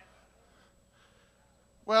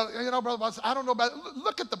 Well, you know, brother, I don't know about it.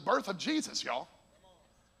 Look at the birth of Jesus, y'all.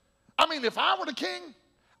 I mean, if I were the king,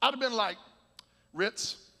 I'd have been like,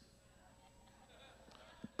 Ritz,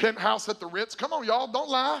 penthouse at the Ritz. Come on, y'all, don't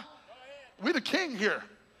lie. We the king here.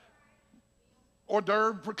 Hors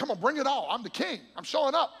d'oeuvre, come on, bring it all. I'm the king. I'm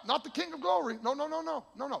showing up, not the king of glory. No, no, no, no,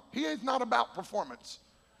 no, no. He is not about performance.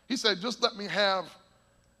 He said, just let me have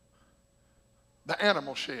the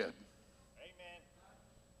animal shed. Amen.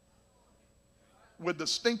 With the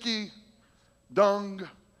stinky dung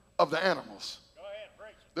of the animals. Go ahead,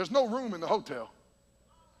 preach. There's no room in the hotel.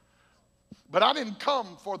 But I didn't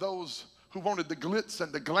come for those who wanted the glitz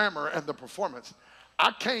and the glamour and the performance.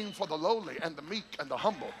 I came for the lowly and the meek and the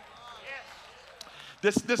humble.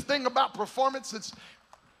 Yes. This thing about performance, it's,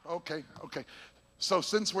 okay. So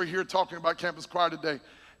since we're here talking about Campus Choir today,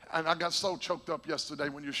 and I got so choked up yesterday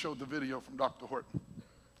when you showed the video from Dr. Horton.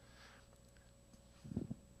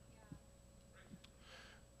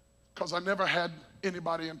 Because I never had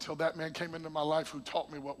anybody until that man came into my life who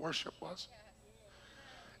taught me what worship was.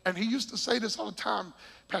 And he used to say this all the time,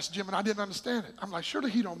 Pastor Jim, and I didn't understand it. I'm like,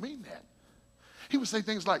 surely he don't mean that. He would say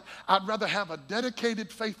things like, I'd rather have a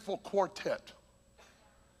dedicated, faithful quartet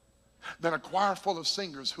than a choir full of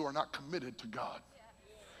singers who are not committed to God.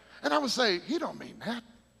 And I would say, he don't mean that.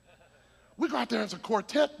 We go out there as a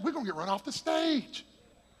quartet, we're going to get run off the stage.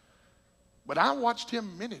 But I watched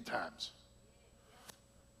him many times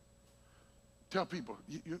tell people,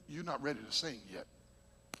 you're not ready to sing yet.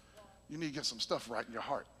 You need to get some stuff right in your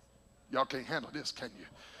heart. Y'all can't handle this, can you?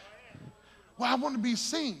 Well, I want to be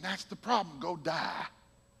seen. That's the problem. Go die.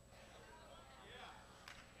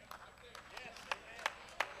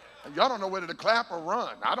 And y'all don't know whether to clap or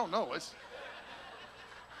run. I don't know. It's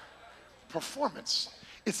performance.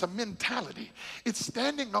 It's a mentality. It's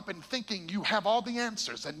standing up and thinking you have all the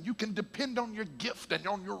answers and you can depend on your gift and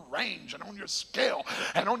on your range and on your scale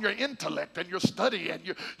and on your intellect and your study and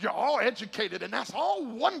you're all educated and that's all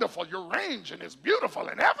wonderful. Your range and it's beautiful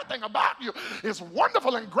and everything about you is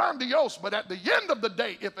wonderful and grandiose. But at the end of the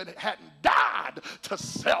day, if it hadn't died to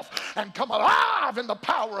self and come alive in the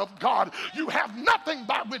power of God, you have nothing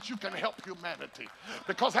by which you can help humanity.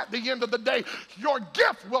 Because at the end of the day, your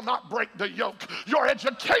gift will not break the yoke. Your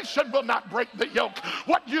education will not break the yoke.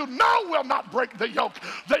 What you know will not break the yoke.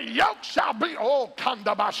 The yoke shall be,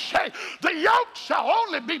 the yoke shall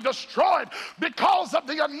only be destroyed because of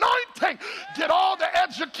the anointing. Get all the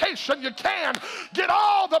education you can. Get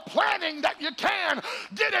all the planning that you can.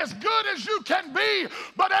 Get as good as you can be.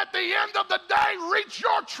 But at the end of the day, reach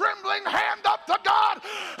your trembling hand up to God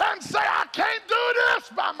and say, I can't do this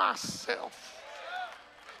by myself.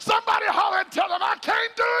 Somebody holler and tell them, I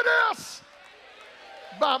can't do this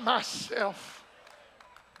by myself.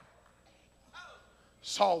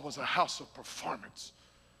 Saul was a house of performance.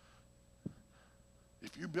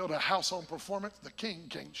 If you build a house on performance, the king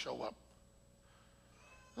can't show up.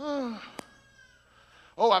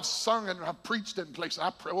 Oh, I've sung and I've preached in places.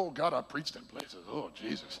 Oh, God, I've preached in places. Oh,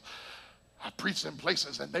 Jesus. I preached in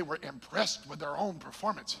places and they were impressed with their own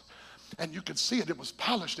performance. And you could see it. It was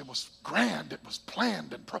polished. It was grand. It was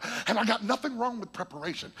planned. And I got nothing wrong with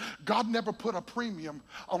preparation. God never put a premium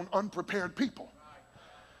on unprepared people.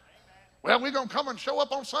 Well, we're going to come and show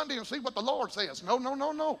up on Sunday and see what the Lord says. No, no,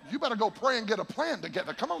 no, no. You better go pray and get a plan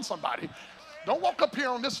together. Come on, somebody. Don't walk up here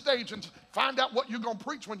on this stage and find out what you're going to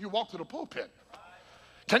preach when you walk to the pulpit.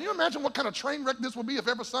 Can you imagine what kind of train wreck this would be if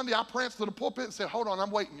every Sunday I pranced to the pulpit and said, hold on,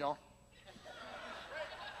 I'm waiting, y'all.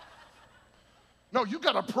 No, you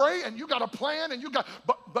got to pray and you got to plan and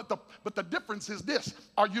but the difference is this.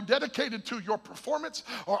 Are you dedicated to your performance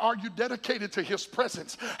or are you dedicated to his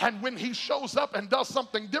presence? And when he shows up and does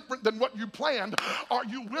something different than what you planned, are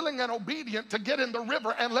you willing and obedient to get in the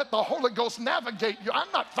river and let the Holy Ghost navigate you?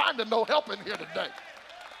 I'm not finding no help in here today.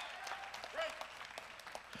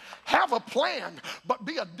 Have a plan, but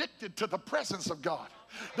be addicted to the presence of God.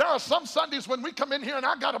 There are some Sundays when we come in here and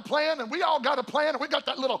I got a plan and we all got a plan and we got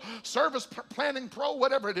that little Service Planning Pro,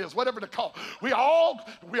 whatever it is, whatever to call. We all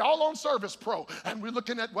on Service Pro and we're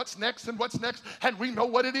looking at what's next and we know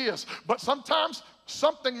what it is. But sometimes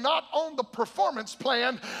something not on the performance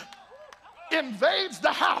plan invades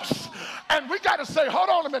the house and we got to say, hold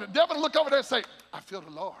on a minute. Devil, look over there and say, I feel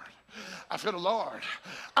the Lord. I feel the Lord.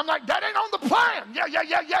 I'm like, that ain't on the plan.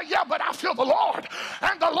 Yeah, but I feel the Lord.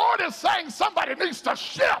 And the Lord is saying somebody needs to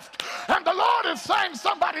shift. And the Lord is saying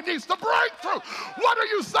somebody needs to break through. What are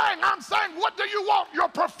you saying? I'm saying, what do you want? Your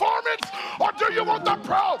performance? Or do you want the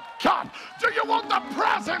God? Do you want the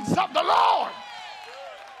presence of the Lord?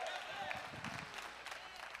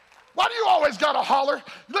 Why do you always got to holler?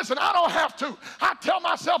 Listen, I don't have to. I tell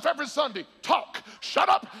myself every Sunday, talk, shut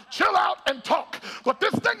up, chill out, and talk. But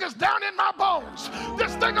this thing is down in my bones.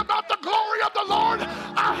 This thing about the glory of the Lord,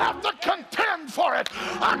 I have to contend for it.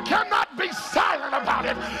 I cannot be silent about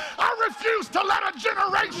it. I refuse to let a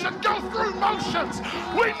generation go through motions.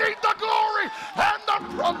 We need the glory and the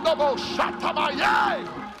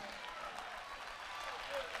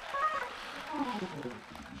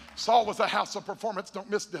Saul was a house of performance. Don't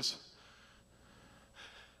miss this.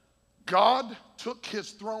 God took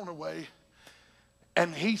his throne away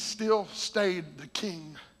and he still stayed the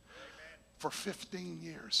king for 15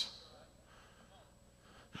 years.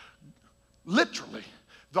 Literally,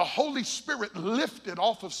 the Holy Spirit lifted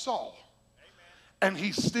off of Saul and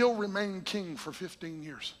he still remained king for 15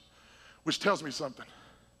 years, which tells me something.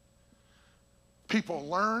 People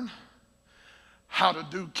learn how to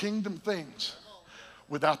do kingdom things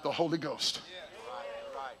without the Holy Ghost.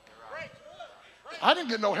 I didn't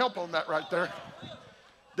get no help on that right there.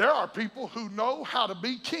 There are people who know how to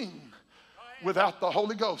be king without the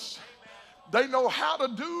Holy Ghost. They know how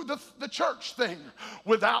to do the church thing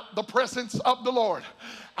without the presence of the Lord.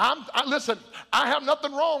 Listen, I have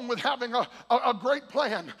nothing wrong with having a great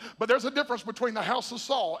plan, but there's a difference between the house of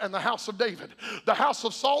Saul and the house of David. The house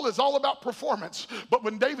of Saul is all about performance, but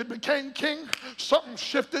when David became king, something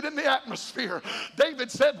shifted in the atmosphere.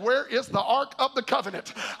 David said, where is the Ark of the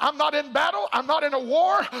Covenant? I'm not in battle, I'm not in a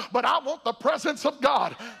war, but I want the presence of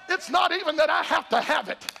God. It's not even that I have to have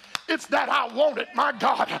it. It's that I want it, my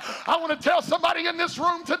God. I want to tell somebody in this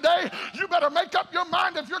room today, you better make up your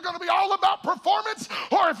mind if you're going to be all about performance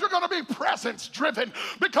or if you're going to be presence driven.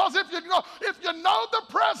 Because if you know the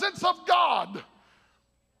presence of God,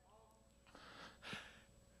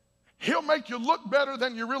 he'll make you look better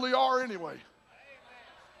than you really are anyway.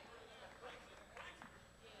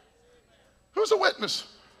 Who's a witness?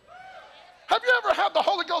 Have you ever had the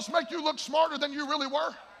Holy Ghost make you look smarter than you really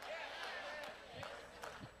were?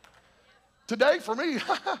 Today, for me,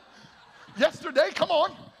 yesterday, come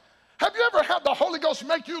on. Have you ever had the Holy Ghost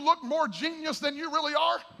make you look more genius than you really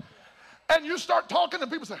are? And you start talking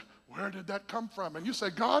and people say, where did that come from? And you say,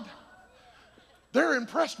 God, they're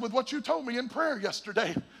impressed with what you told me in prayer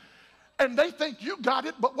yesterday. And they think you got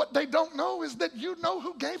it, but what they don't know is that you know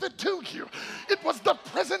who gave it to you. It was the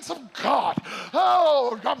presence of God.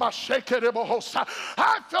 Oh,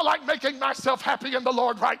 I feel like making myself happy in the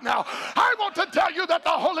Lord right now. I want to tell you that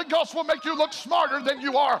the Holy Ghost will make you look smarter than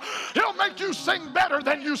you are. He'll make you sing better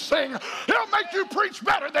than you sing. He'll make you preach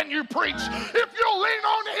better than you preach. If you'll lean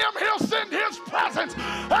on him, he'll send his presence,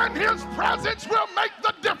 and his presence will make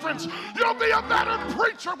the difference. You'll be a better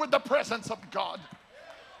preacher with the presence of God.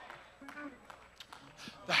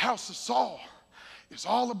 The house of Saul is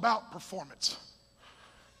all about performance.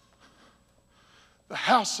 The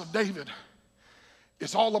house of David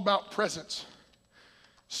is all about presence.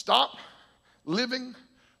 Stop living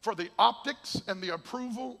for the optics and the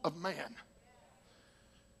approval of man.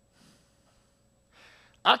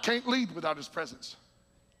 I can't lead without his presence.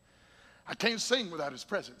 I can't sing without his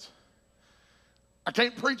presence. I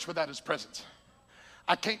can't preach without his presence.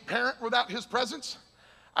 I can't parent without his presence.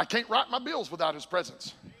 I can't write my bills without his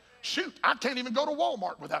presence. Shoot, I can't even go to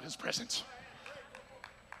Walmart without his presence.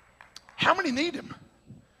 How many need him?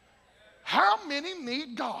 How many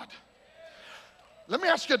need God? Let me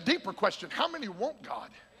ask you a deeper question. How many want God?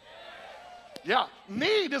 Yeah,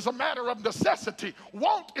 need is a matter of necessity.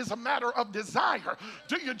 Want is a matter of desire.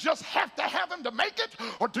 Do you just have to have him to make it?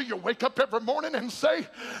 Or do you wake up every morning and say,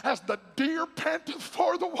 as the deer panteth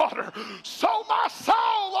for the water, so my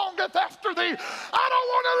soul longeth after thee. I don't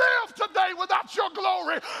want to live today without your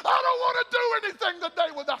glory. I don't want to do anything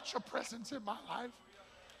today without your presence in my life.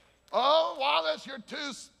 Oh, Wallace, you're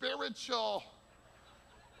too spiritual,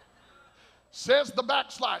 says the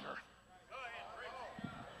backslider.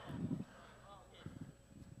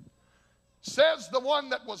 Says the one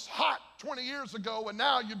that was hot 20 years ago and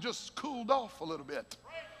now you've just cooled off a little bit.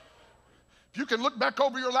 If you can look back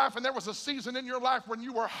over your life and there was a season in your life when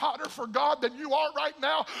you were hotter for God than you are right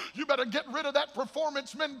now, you better get rid of that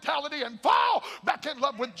performance mentality and fall back in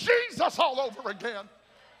love with Jesus all over again.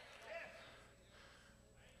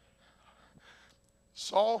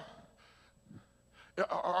 Saul,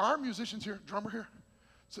 are our musicians here, drummer here?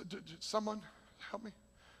 So, someone help me?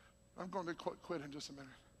 I'm going to quit in just a minute.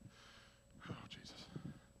 Oh, Jesus.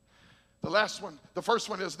 The last one, the first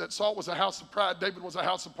one is that Saul was a house of pride, David was a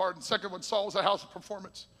house of pardon. Second one, Saul was a house of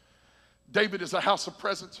performance. David is a house of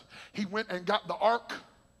presence. He went and got the ark.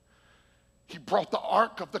 He brought the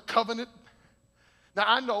ark of the covenant. Now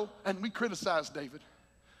I know, and we criticize David.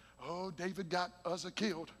 Oh, David got Uzzah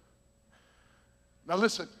killed. Now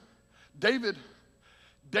listen, David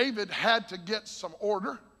had to get some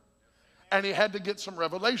order and he had to get some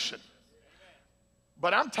revelation.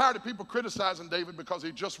 But I'm tired of people criticizing David because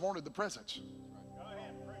he just wanted the presence.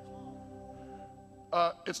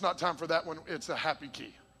 It's not time for that one. It's a happy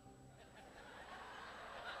key.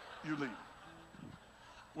 You leave.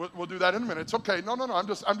 We'll do that in a minute. It's okay. No. I'm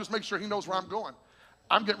just making sure he knows where I'm going.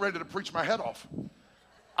 I'm getting ready to preach my head off.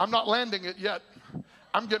 I'm not landing it yet.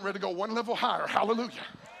 I'm getting ready to go one level higher. Hallelujah.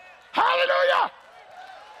 Hallelujah.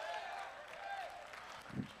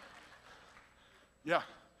 Yeah.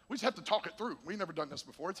 We just have to talk it through. We've never done this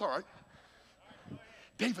before. It's all right.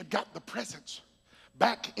 David got the presence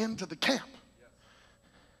back into the camp.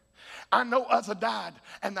 I know Uzzah died,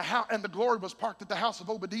 and the glory was parked at the house of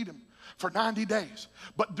Obed-Edom for 90 days.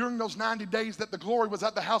 But during those 90 days that the glory was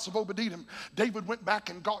at the house of Obed-Edom, David went back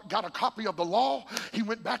and got a copy of the law. He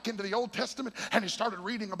went back into the Old Testament, and he started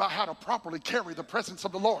reading about how to properly carry the presence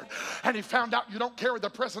of the Lord. And he found out you don't carry the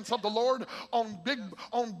presence of the Lord on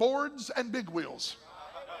boards and big wheels.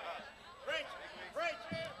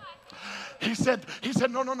 He said,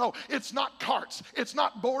 no. It's not carts. It's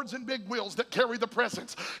not boards and big wheels that carry the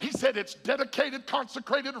presence. He said it's dedicated,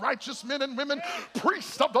 consecrated, righteous men and women,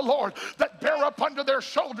 priests of the Lord that bear up under their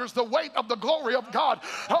shoulders the weight of the glory of God.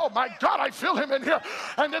 Oh my God, I feel him in here.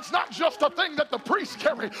 And it's not just a thing that the priests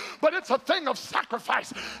carry, but it's a thing of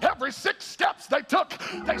sacrifice. Every 6 steps they took,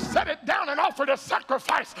 they set it down and offered a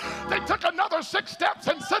sacrifice. They took another 6 steps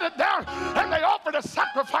and set it down and they offered a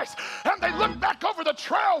sacrifice. And they looked back over the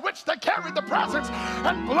trail which they carried the presence,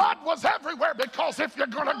 and blood was everywhere, because if you're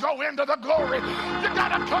going to go into the glory, you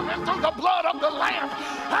got to come in through the blood of the Lamb,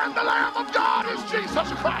 and the Lamb of God is Jesus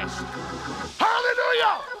Christ.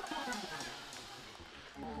 Hallelujah.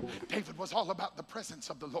 David was all about the presence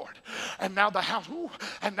of the Lord. And now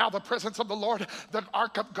the presence of the Lord, the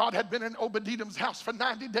ark of God had been in Obed-Edom's house for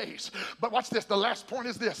 90 days. But watch this, the last point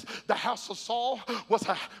is this. The house of Saul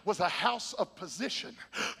was a house of position.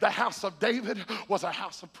 The house of David was a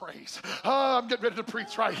house of praise. I'm getting ready to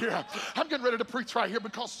preach right here. I'm getting ready to preach right here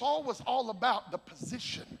because Saul was all about the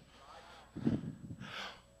position.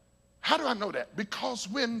 How do I know that? Because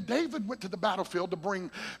when David went to the battlefield to bring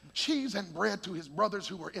cheese and bread to his brothers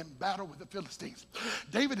who were in battle with the Philistines,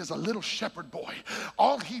 David is a little shepherd boy.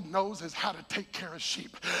 All he knows is how to take care of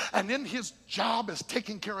sheep. And in his job as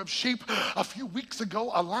taking care of sheep, a few weeks ago,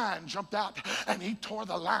 a lion jumped out and he tore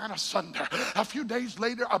the lion asunder. A few days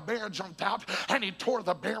later, a bear jumped out and he tore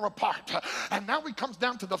the bear apart. And now he comes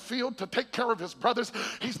down to the field to take care of his brothers.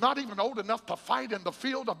 He's not even old enough to fight in the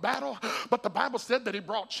field of battle, but the Bible said that he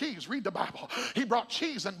brought cheese. Read the Bible. He brought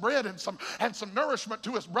cheese and bread and some nourishment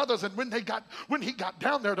to his brothers. And when he got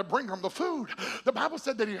down there to bring them the food, the Bible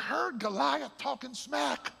said that he heard Goliath talking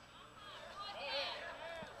smack.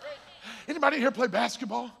 Anybody here play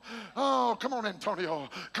basketball? Oh, come on, Antonio.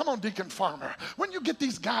 Come on, Deacon Farmer. When you get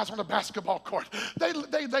these guys on the basketball court, they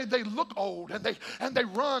look old and they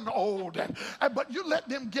run old, but you let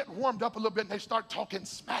them get warmed up a little bit and they start talking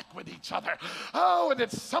smack with each other. Oh, and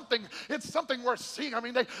it's something worth seeing. I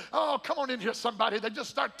mean, come on in here, somebody. They just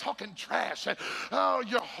start talking trash. And, oh,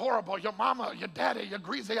 you're horrible. Your mama, your daddy, your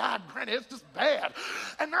greasy-eyed granny. It's just bad.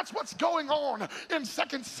 And that's what's going on in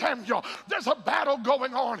 2 Samuel. There's a battle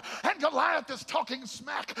going on, and Goliath is talking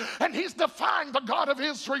smack, and he's defying the God of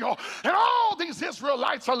Israel. And all these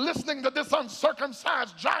Israelites are listening to this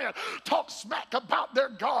uncircumcised giant talk smack about their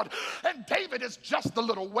God. And David is just the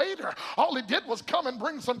little waiter. All he did was come and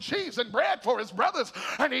bring some cheese and bread for his brothers,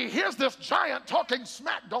 and he hears this giant talking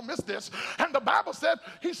smack. Don't miss this. And the Bible said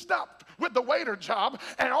he stopped with the waiter job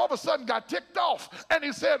and all of a sudden got ticked off, and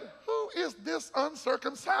he said, who is this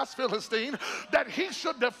uncircumcised Philistine that he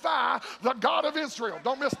should defy the God of Israel?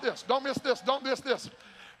 Don't miss this. Don't miss this. Don't miss this.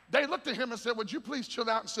 They looked at him and said, would you please chill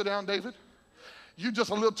out and sit down, David? You're just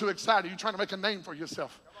a little too excited. You're trying to make a name for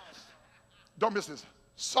yourself. Don't miss this.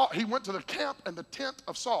 Saul, he went to the camp and the tent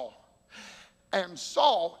of Saul. And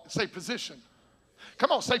Saul, say position.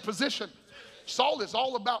 Come on, say position. Saul is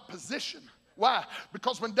all about position. Why?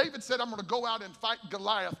 Because when David said, I'm going to go out and fight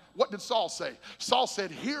Goliath, what did Saul say? Saul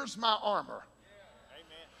said, here's my armor.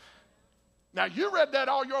 Amen. Now, you read that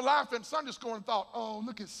all your life in Sunday school and thought, oh,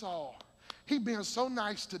 look at Saul. He being so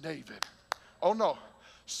nice to David. Oh, no.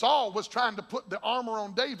 Saul was trying to put the armor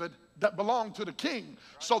on David that belonged to the king,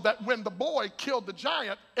 so that when the boy killed the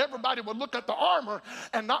giant, everybody would look at the armor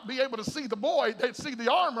and not be able to see the boy. They'd see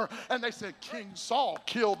the armor, and they said, King Saul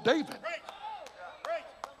killed David.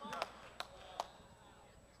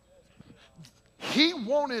 He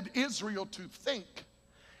wanted Israel to think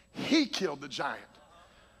he killed the giant.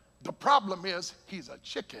 The problem is he's a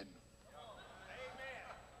chicken.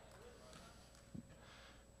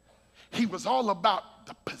 He was all about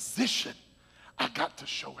the position. I got to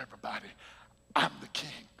show everybody I'm the king.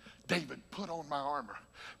 David, put on my armor.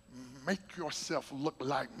 Make yourself look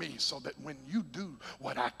like me so that when you do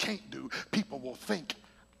what I can't do, people will think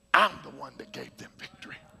I'm the one that gave them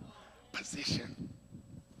victory. Position.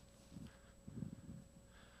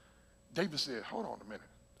 David said, hold on a minute.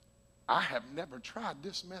 I have never tried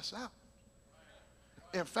this mess out.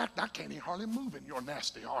 In fact, I can't even hardly move in your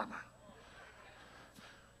nasty armor.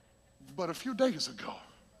 But a few days ago,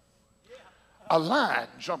 a lion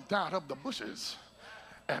jumped out of the bushes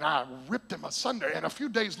and I ripped him asunder. And a few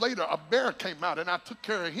days later, a bear came out and I took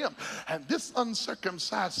care of him. And this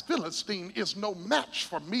uncircumcised Philistine is no match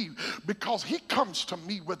for me, because he comes to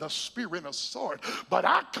me with a spear and a sword. But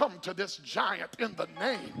I come to this giant in the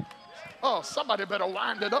name. Oh, somebody better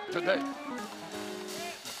wind it up today.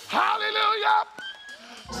 Hallelujah.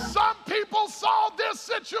 Some people saw this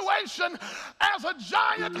situation as a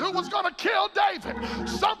giant who was going to kill David.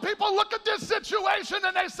 Some people look at this situation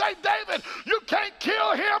and they say, David, you can't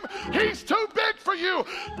kill him. He's too big for you.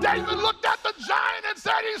 David looked at the giant and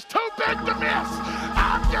said, he's too big to miss.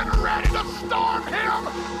 I'm getting ready to storm him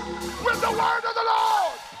with the word of the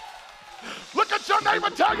Lord. Look at your neighbor.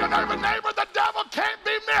 Tell your neighbor, the devil can't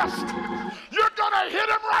be missed. You're going to hit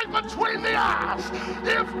him right between the eyes.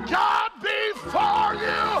 If God be for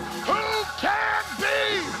you, who can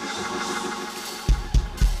be?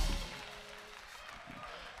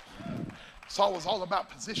 Saul was all about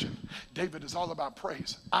position. David is all about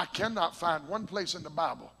praise. I cannot find one place in the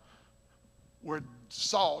Bible where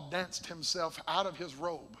Saul danced himself out of his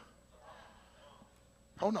robe.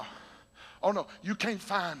 Oh, no. Oh, no. You can't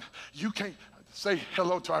say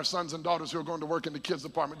hello to our sons and daughters who are going to work in the kids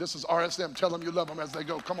department. This is RSM. Tell them you love them as they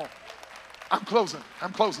go. Come on. I'm closing.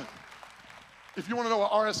 If you want to know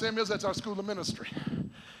what RSM is, that's our school of ministry.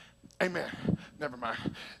 Amen. Never mind.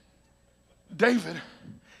 David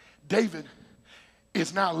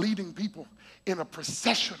is now leading people in a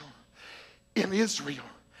processional in Israel.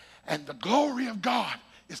 And the glory of God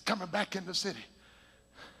is coming back in the city.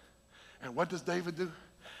 And what does David do?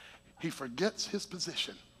 He forgets his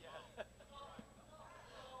position.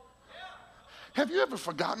 Have you ever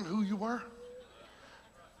forgotten who you were?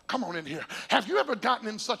 Come on in here. Have you ever gotten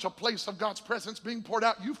in such a place of God's presence being poured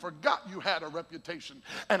out, you forgot you had a reputation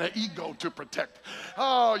and an ego to protect?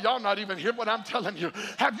 Oh, y'all not even hear what I'm telling you.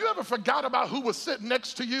 Have you ever forgot about who was sitting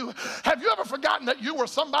next to you? Have you ever forgotten that you were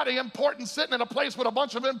somebody important sitting in a place with a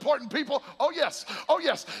bunch of important people? Oh, yes. Oh,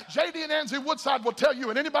 yes. J.D. and Angie Woodside will tell you,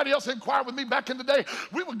 and anybody else inquire with me back in the day,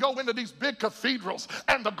 we would go into these big cathedrals,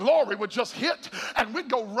 and the glory would just hit, and we'd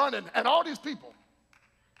go running, and all these people.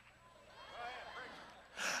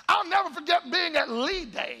 I'll never forget being at Lee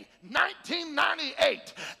Day,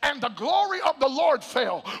 1998, and the glory of the Lord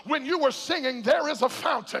fell when you were singing, "There is a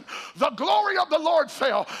Fountain." The glory of the Lord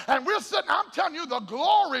fell, and we're sitting, I'm telling you, the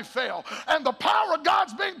glory fell, and the power of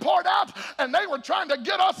God's being poured out, and they were trying to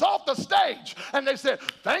get us off the stage, and they said,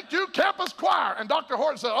 "Thank you, campus choir." And Dr.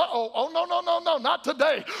 Horton said, oh, no, not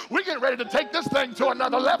today. We're getting ready to take this thing to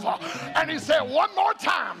another level. And he said, "One more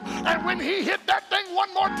time." And when he hit that thing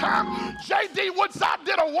one more time, J.D. Woodside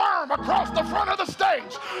did a worm across the front of the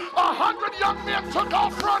stage. 100 young men took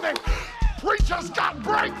off running. Preachers got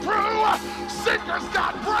breakthrough. Singers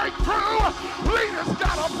got breakthrough. Leaders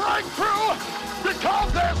got a breakthrough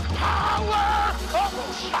because there's power.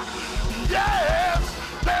 Yes,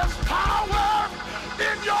 there's power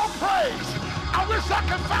in your praise. I wish I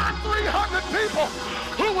could find 300 people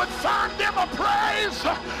who would find them a praise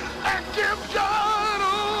and give God,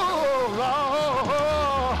 oh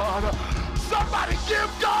Lord. Somebody give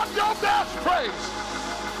God your best praise.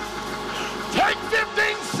 Take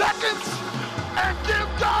 15 seconds and give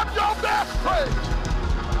God your best praise.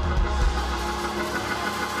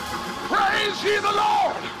 Praise ye the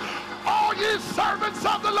Lord, all ye servants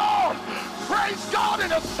of the Lord. Praise God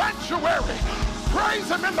in a sanctuary. Praise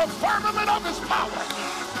him in the firmament of his power.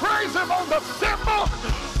 Praise him on the cymbal.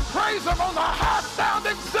 Praise him on the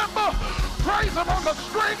high-sounding cymbal. Praise him on the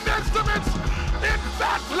stringed instruments. In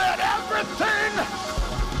fact, let everything,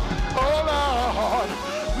 oh Lord,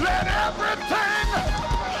 let everything,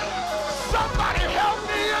 somebody help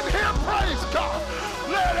me in here, praise God.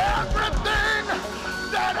 Let everything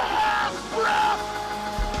that has breath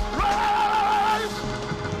rise.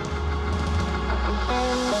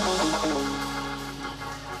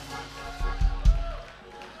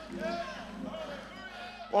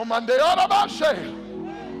 Oh, Monday, I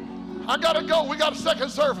gotta go. We got a second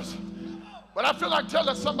service. But I feel like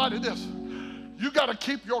telling somebody this. You got to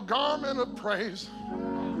keep your garment of praise.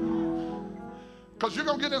 Because you're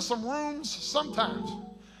going to get in some rooms sometimes.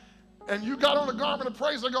 And you got on a garment of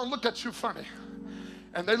praise, they're going to look at you funny.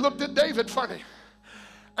 And they looked at David funny.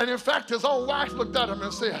 And in fact, his own wife looked at him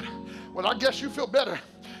and said, "Well, I guess you feel better.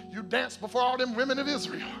 You danced before all them women of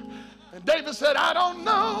Israel." And David said, "I don't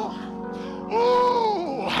know.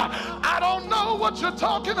 Ooh, I don't know what you're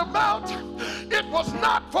talking about. It was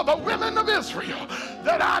not for the women of Israel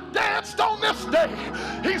that I danced on this day."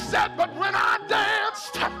 He said, "But when I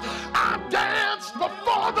danced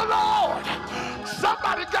before the Lord."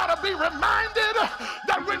 Somebody got to be reminded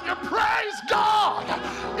that when you praise God,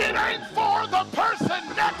 it ain't for the person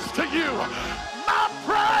next to you. My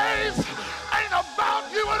praise ain't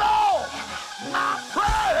about you at all. My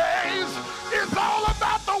praise is all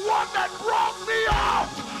about the one that brought me out.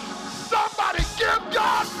 Somebody give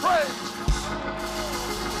God praise.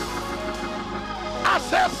 I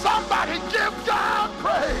said, somebody give God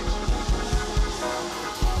praise.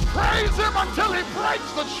 Praise him until he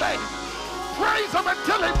breaks the chain. Praise him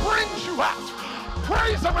until he brings you out.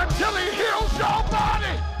 Praise him until he heals your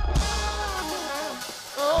body.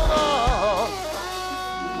 Oh,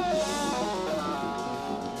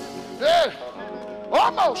 Lord. Yeah.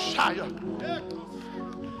 Almost higher.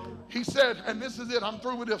 He said, and this is it, I'm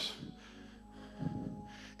through with this.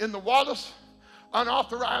 In the Wallace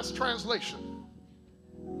Unauthorized Translation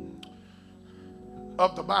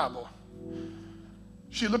of the Bible,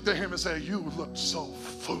 she looked at him and said, "You look so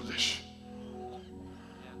foolish."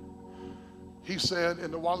 He said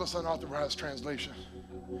in the Wallace Unauthorized Translation,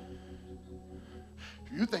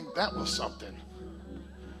 "You think that was something?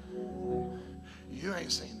 You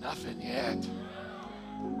ain't seen nothing yet.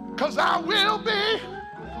 Because I will be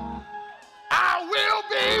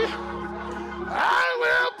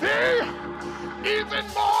even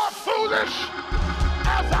more foolish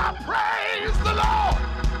as I praise the Lord."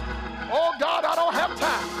 Oh God, I don't have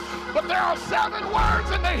time. But there are 7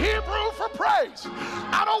 words in the Hebrew for praise.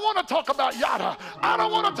 I don't want to talk about yada. I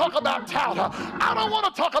don't want to talk about tauda. I don't want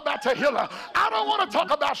to talk about tehillah. I don't want to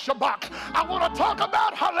talk about shabbat. I want to talk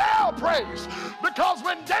about hallel praise. Because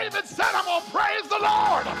when David said, "I'm going to praise the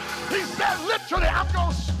Lord," he said literally, "I'm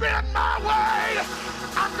going to spin my way.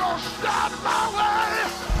 I'm going to start my way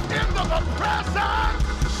into the presence."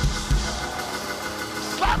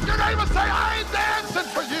 Slap your neighbor, say, "I ain't dancing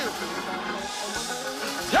for you."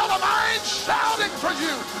 Tell them I ain't shouting for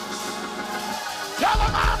you. Tell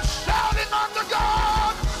them I'm shouting unto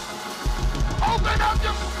God. Open up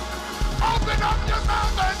your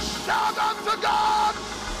mouth and shout unto God.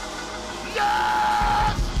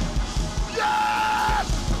 Yes! Yes!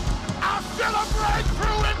 I feel a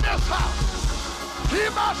breakthrough in this house.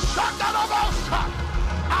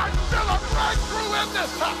 I feel a breakthrough in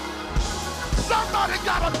this house. Somebody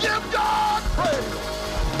gotta give God praise.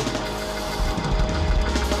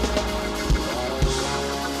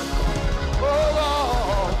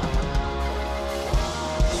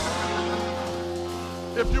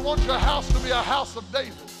 If you want your house to be a house of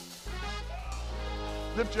David,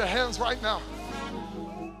 lift your hands right now.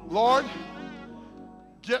 Lord,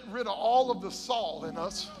 get rid of all of the Saul in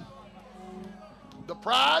us, the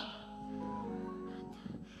pride,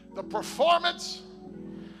 the performance,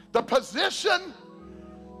 the position.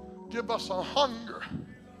 Give us a hunger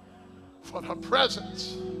for the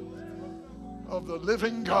presence of the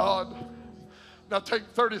living God. Now take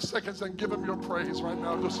 30 seconds and give him your praise right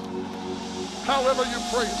now. Just however you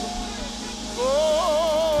praise him.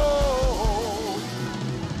 Oh,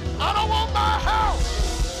 I don't want my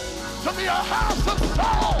house to be a house of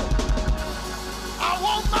Saul. I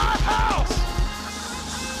want my house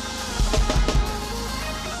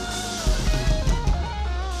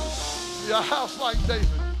to be a house like David.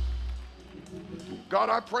 God,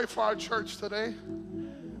 I pray for our church today.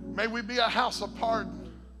 May we be a house of pardon.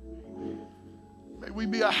 May we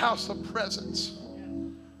be a house of presence.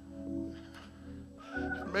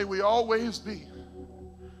 And may we always be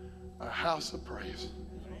a house of praise.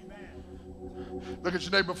 Look at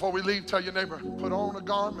your neighbor before we leave. Tell your neighbor, put on a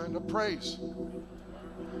garment of praise.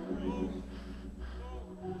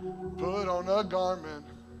 Put on a garment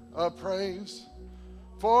of praise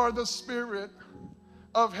for the spirit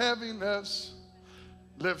of heaviness.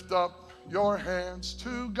 Lift up your hands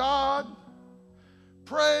to God.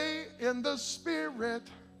 Pray in the Spirit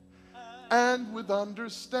and with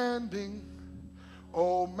understanding.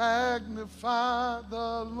 Oh, magnify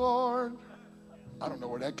the Lord. I don't know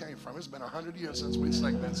where that came from. It's been 100 years since we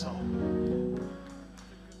sang that song.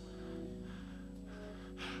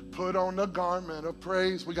 Put on the garment of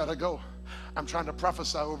praise. We got to go. I'm trying to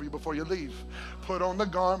prophesy over you before you leave. Put on the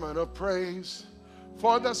garment of praise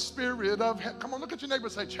for the spirit of come on, look at your neighbor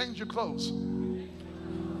and say, change your clothes.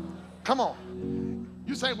 Come on.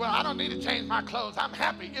 You say, well, I don't need to change my clothes. I'm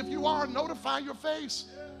happy. If you are, notify your face.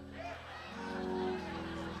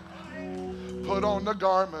 Put on the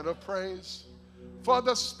garment of praise for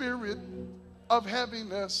the spirit of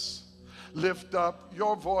heaviness. Lift up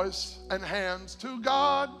your voice and hands to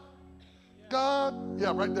God. God,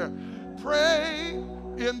 yeah, right there. Pray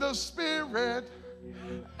in the spirit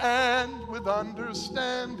and with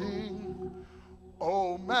understanding.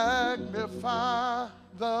 Oh, magnify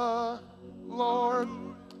the Lord.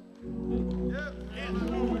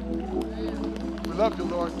 We love you,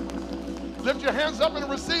 Lord. Lift your hands up in a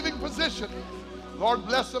receiving position. Lord,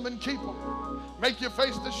 bless them and keep them. Make your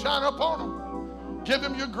face to shine upon them. Give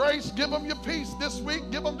them your grace. Give them your peace this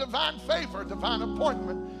week. Give them divine favor, divine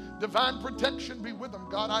appointment, divine protection be with them.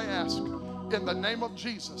 God, I ask in the name of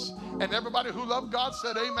Jesus. And everybody who loved God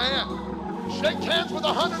said amen. Shake hands with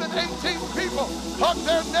 118 people. Hug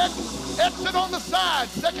their neck. Exit on the side.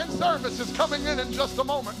 Second service is coming in just a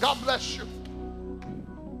moment. God bless you.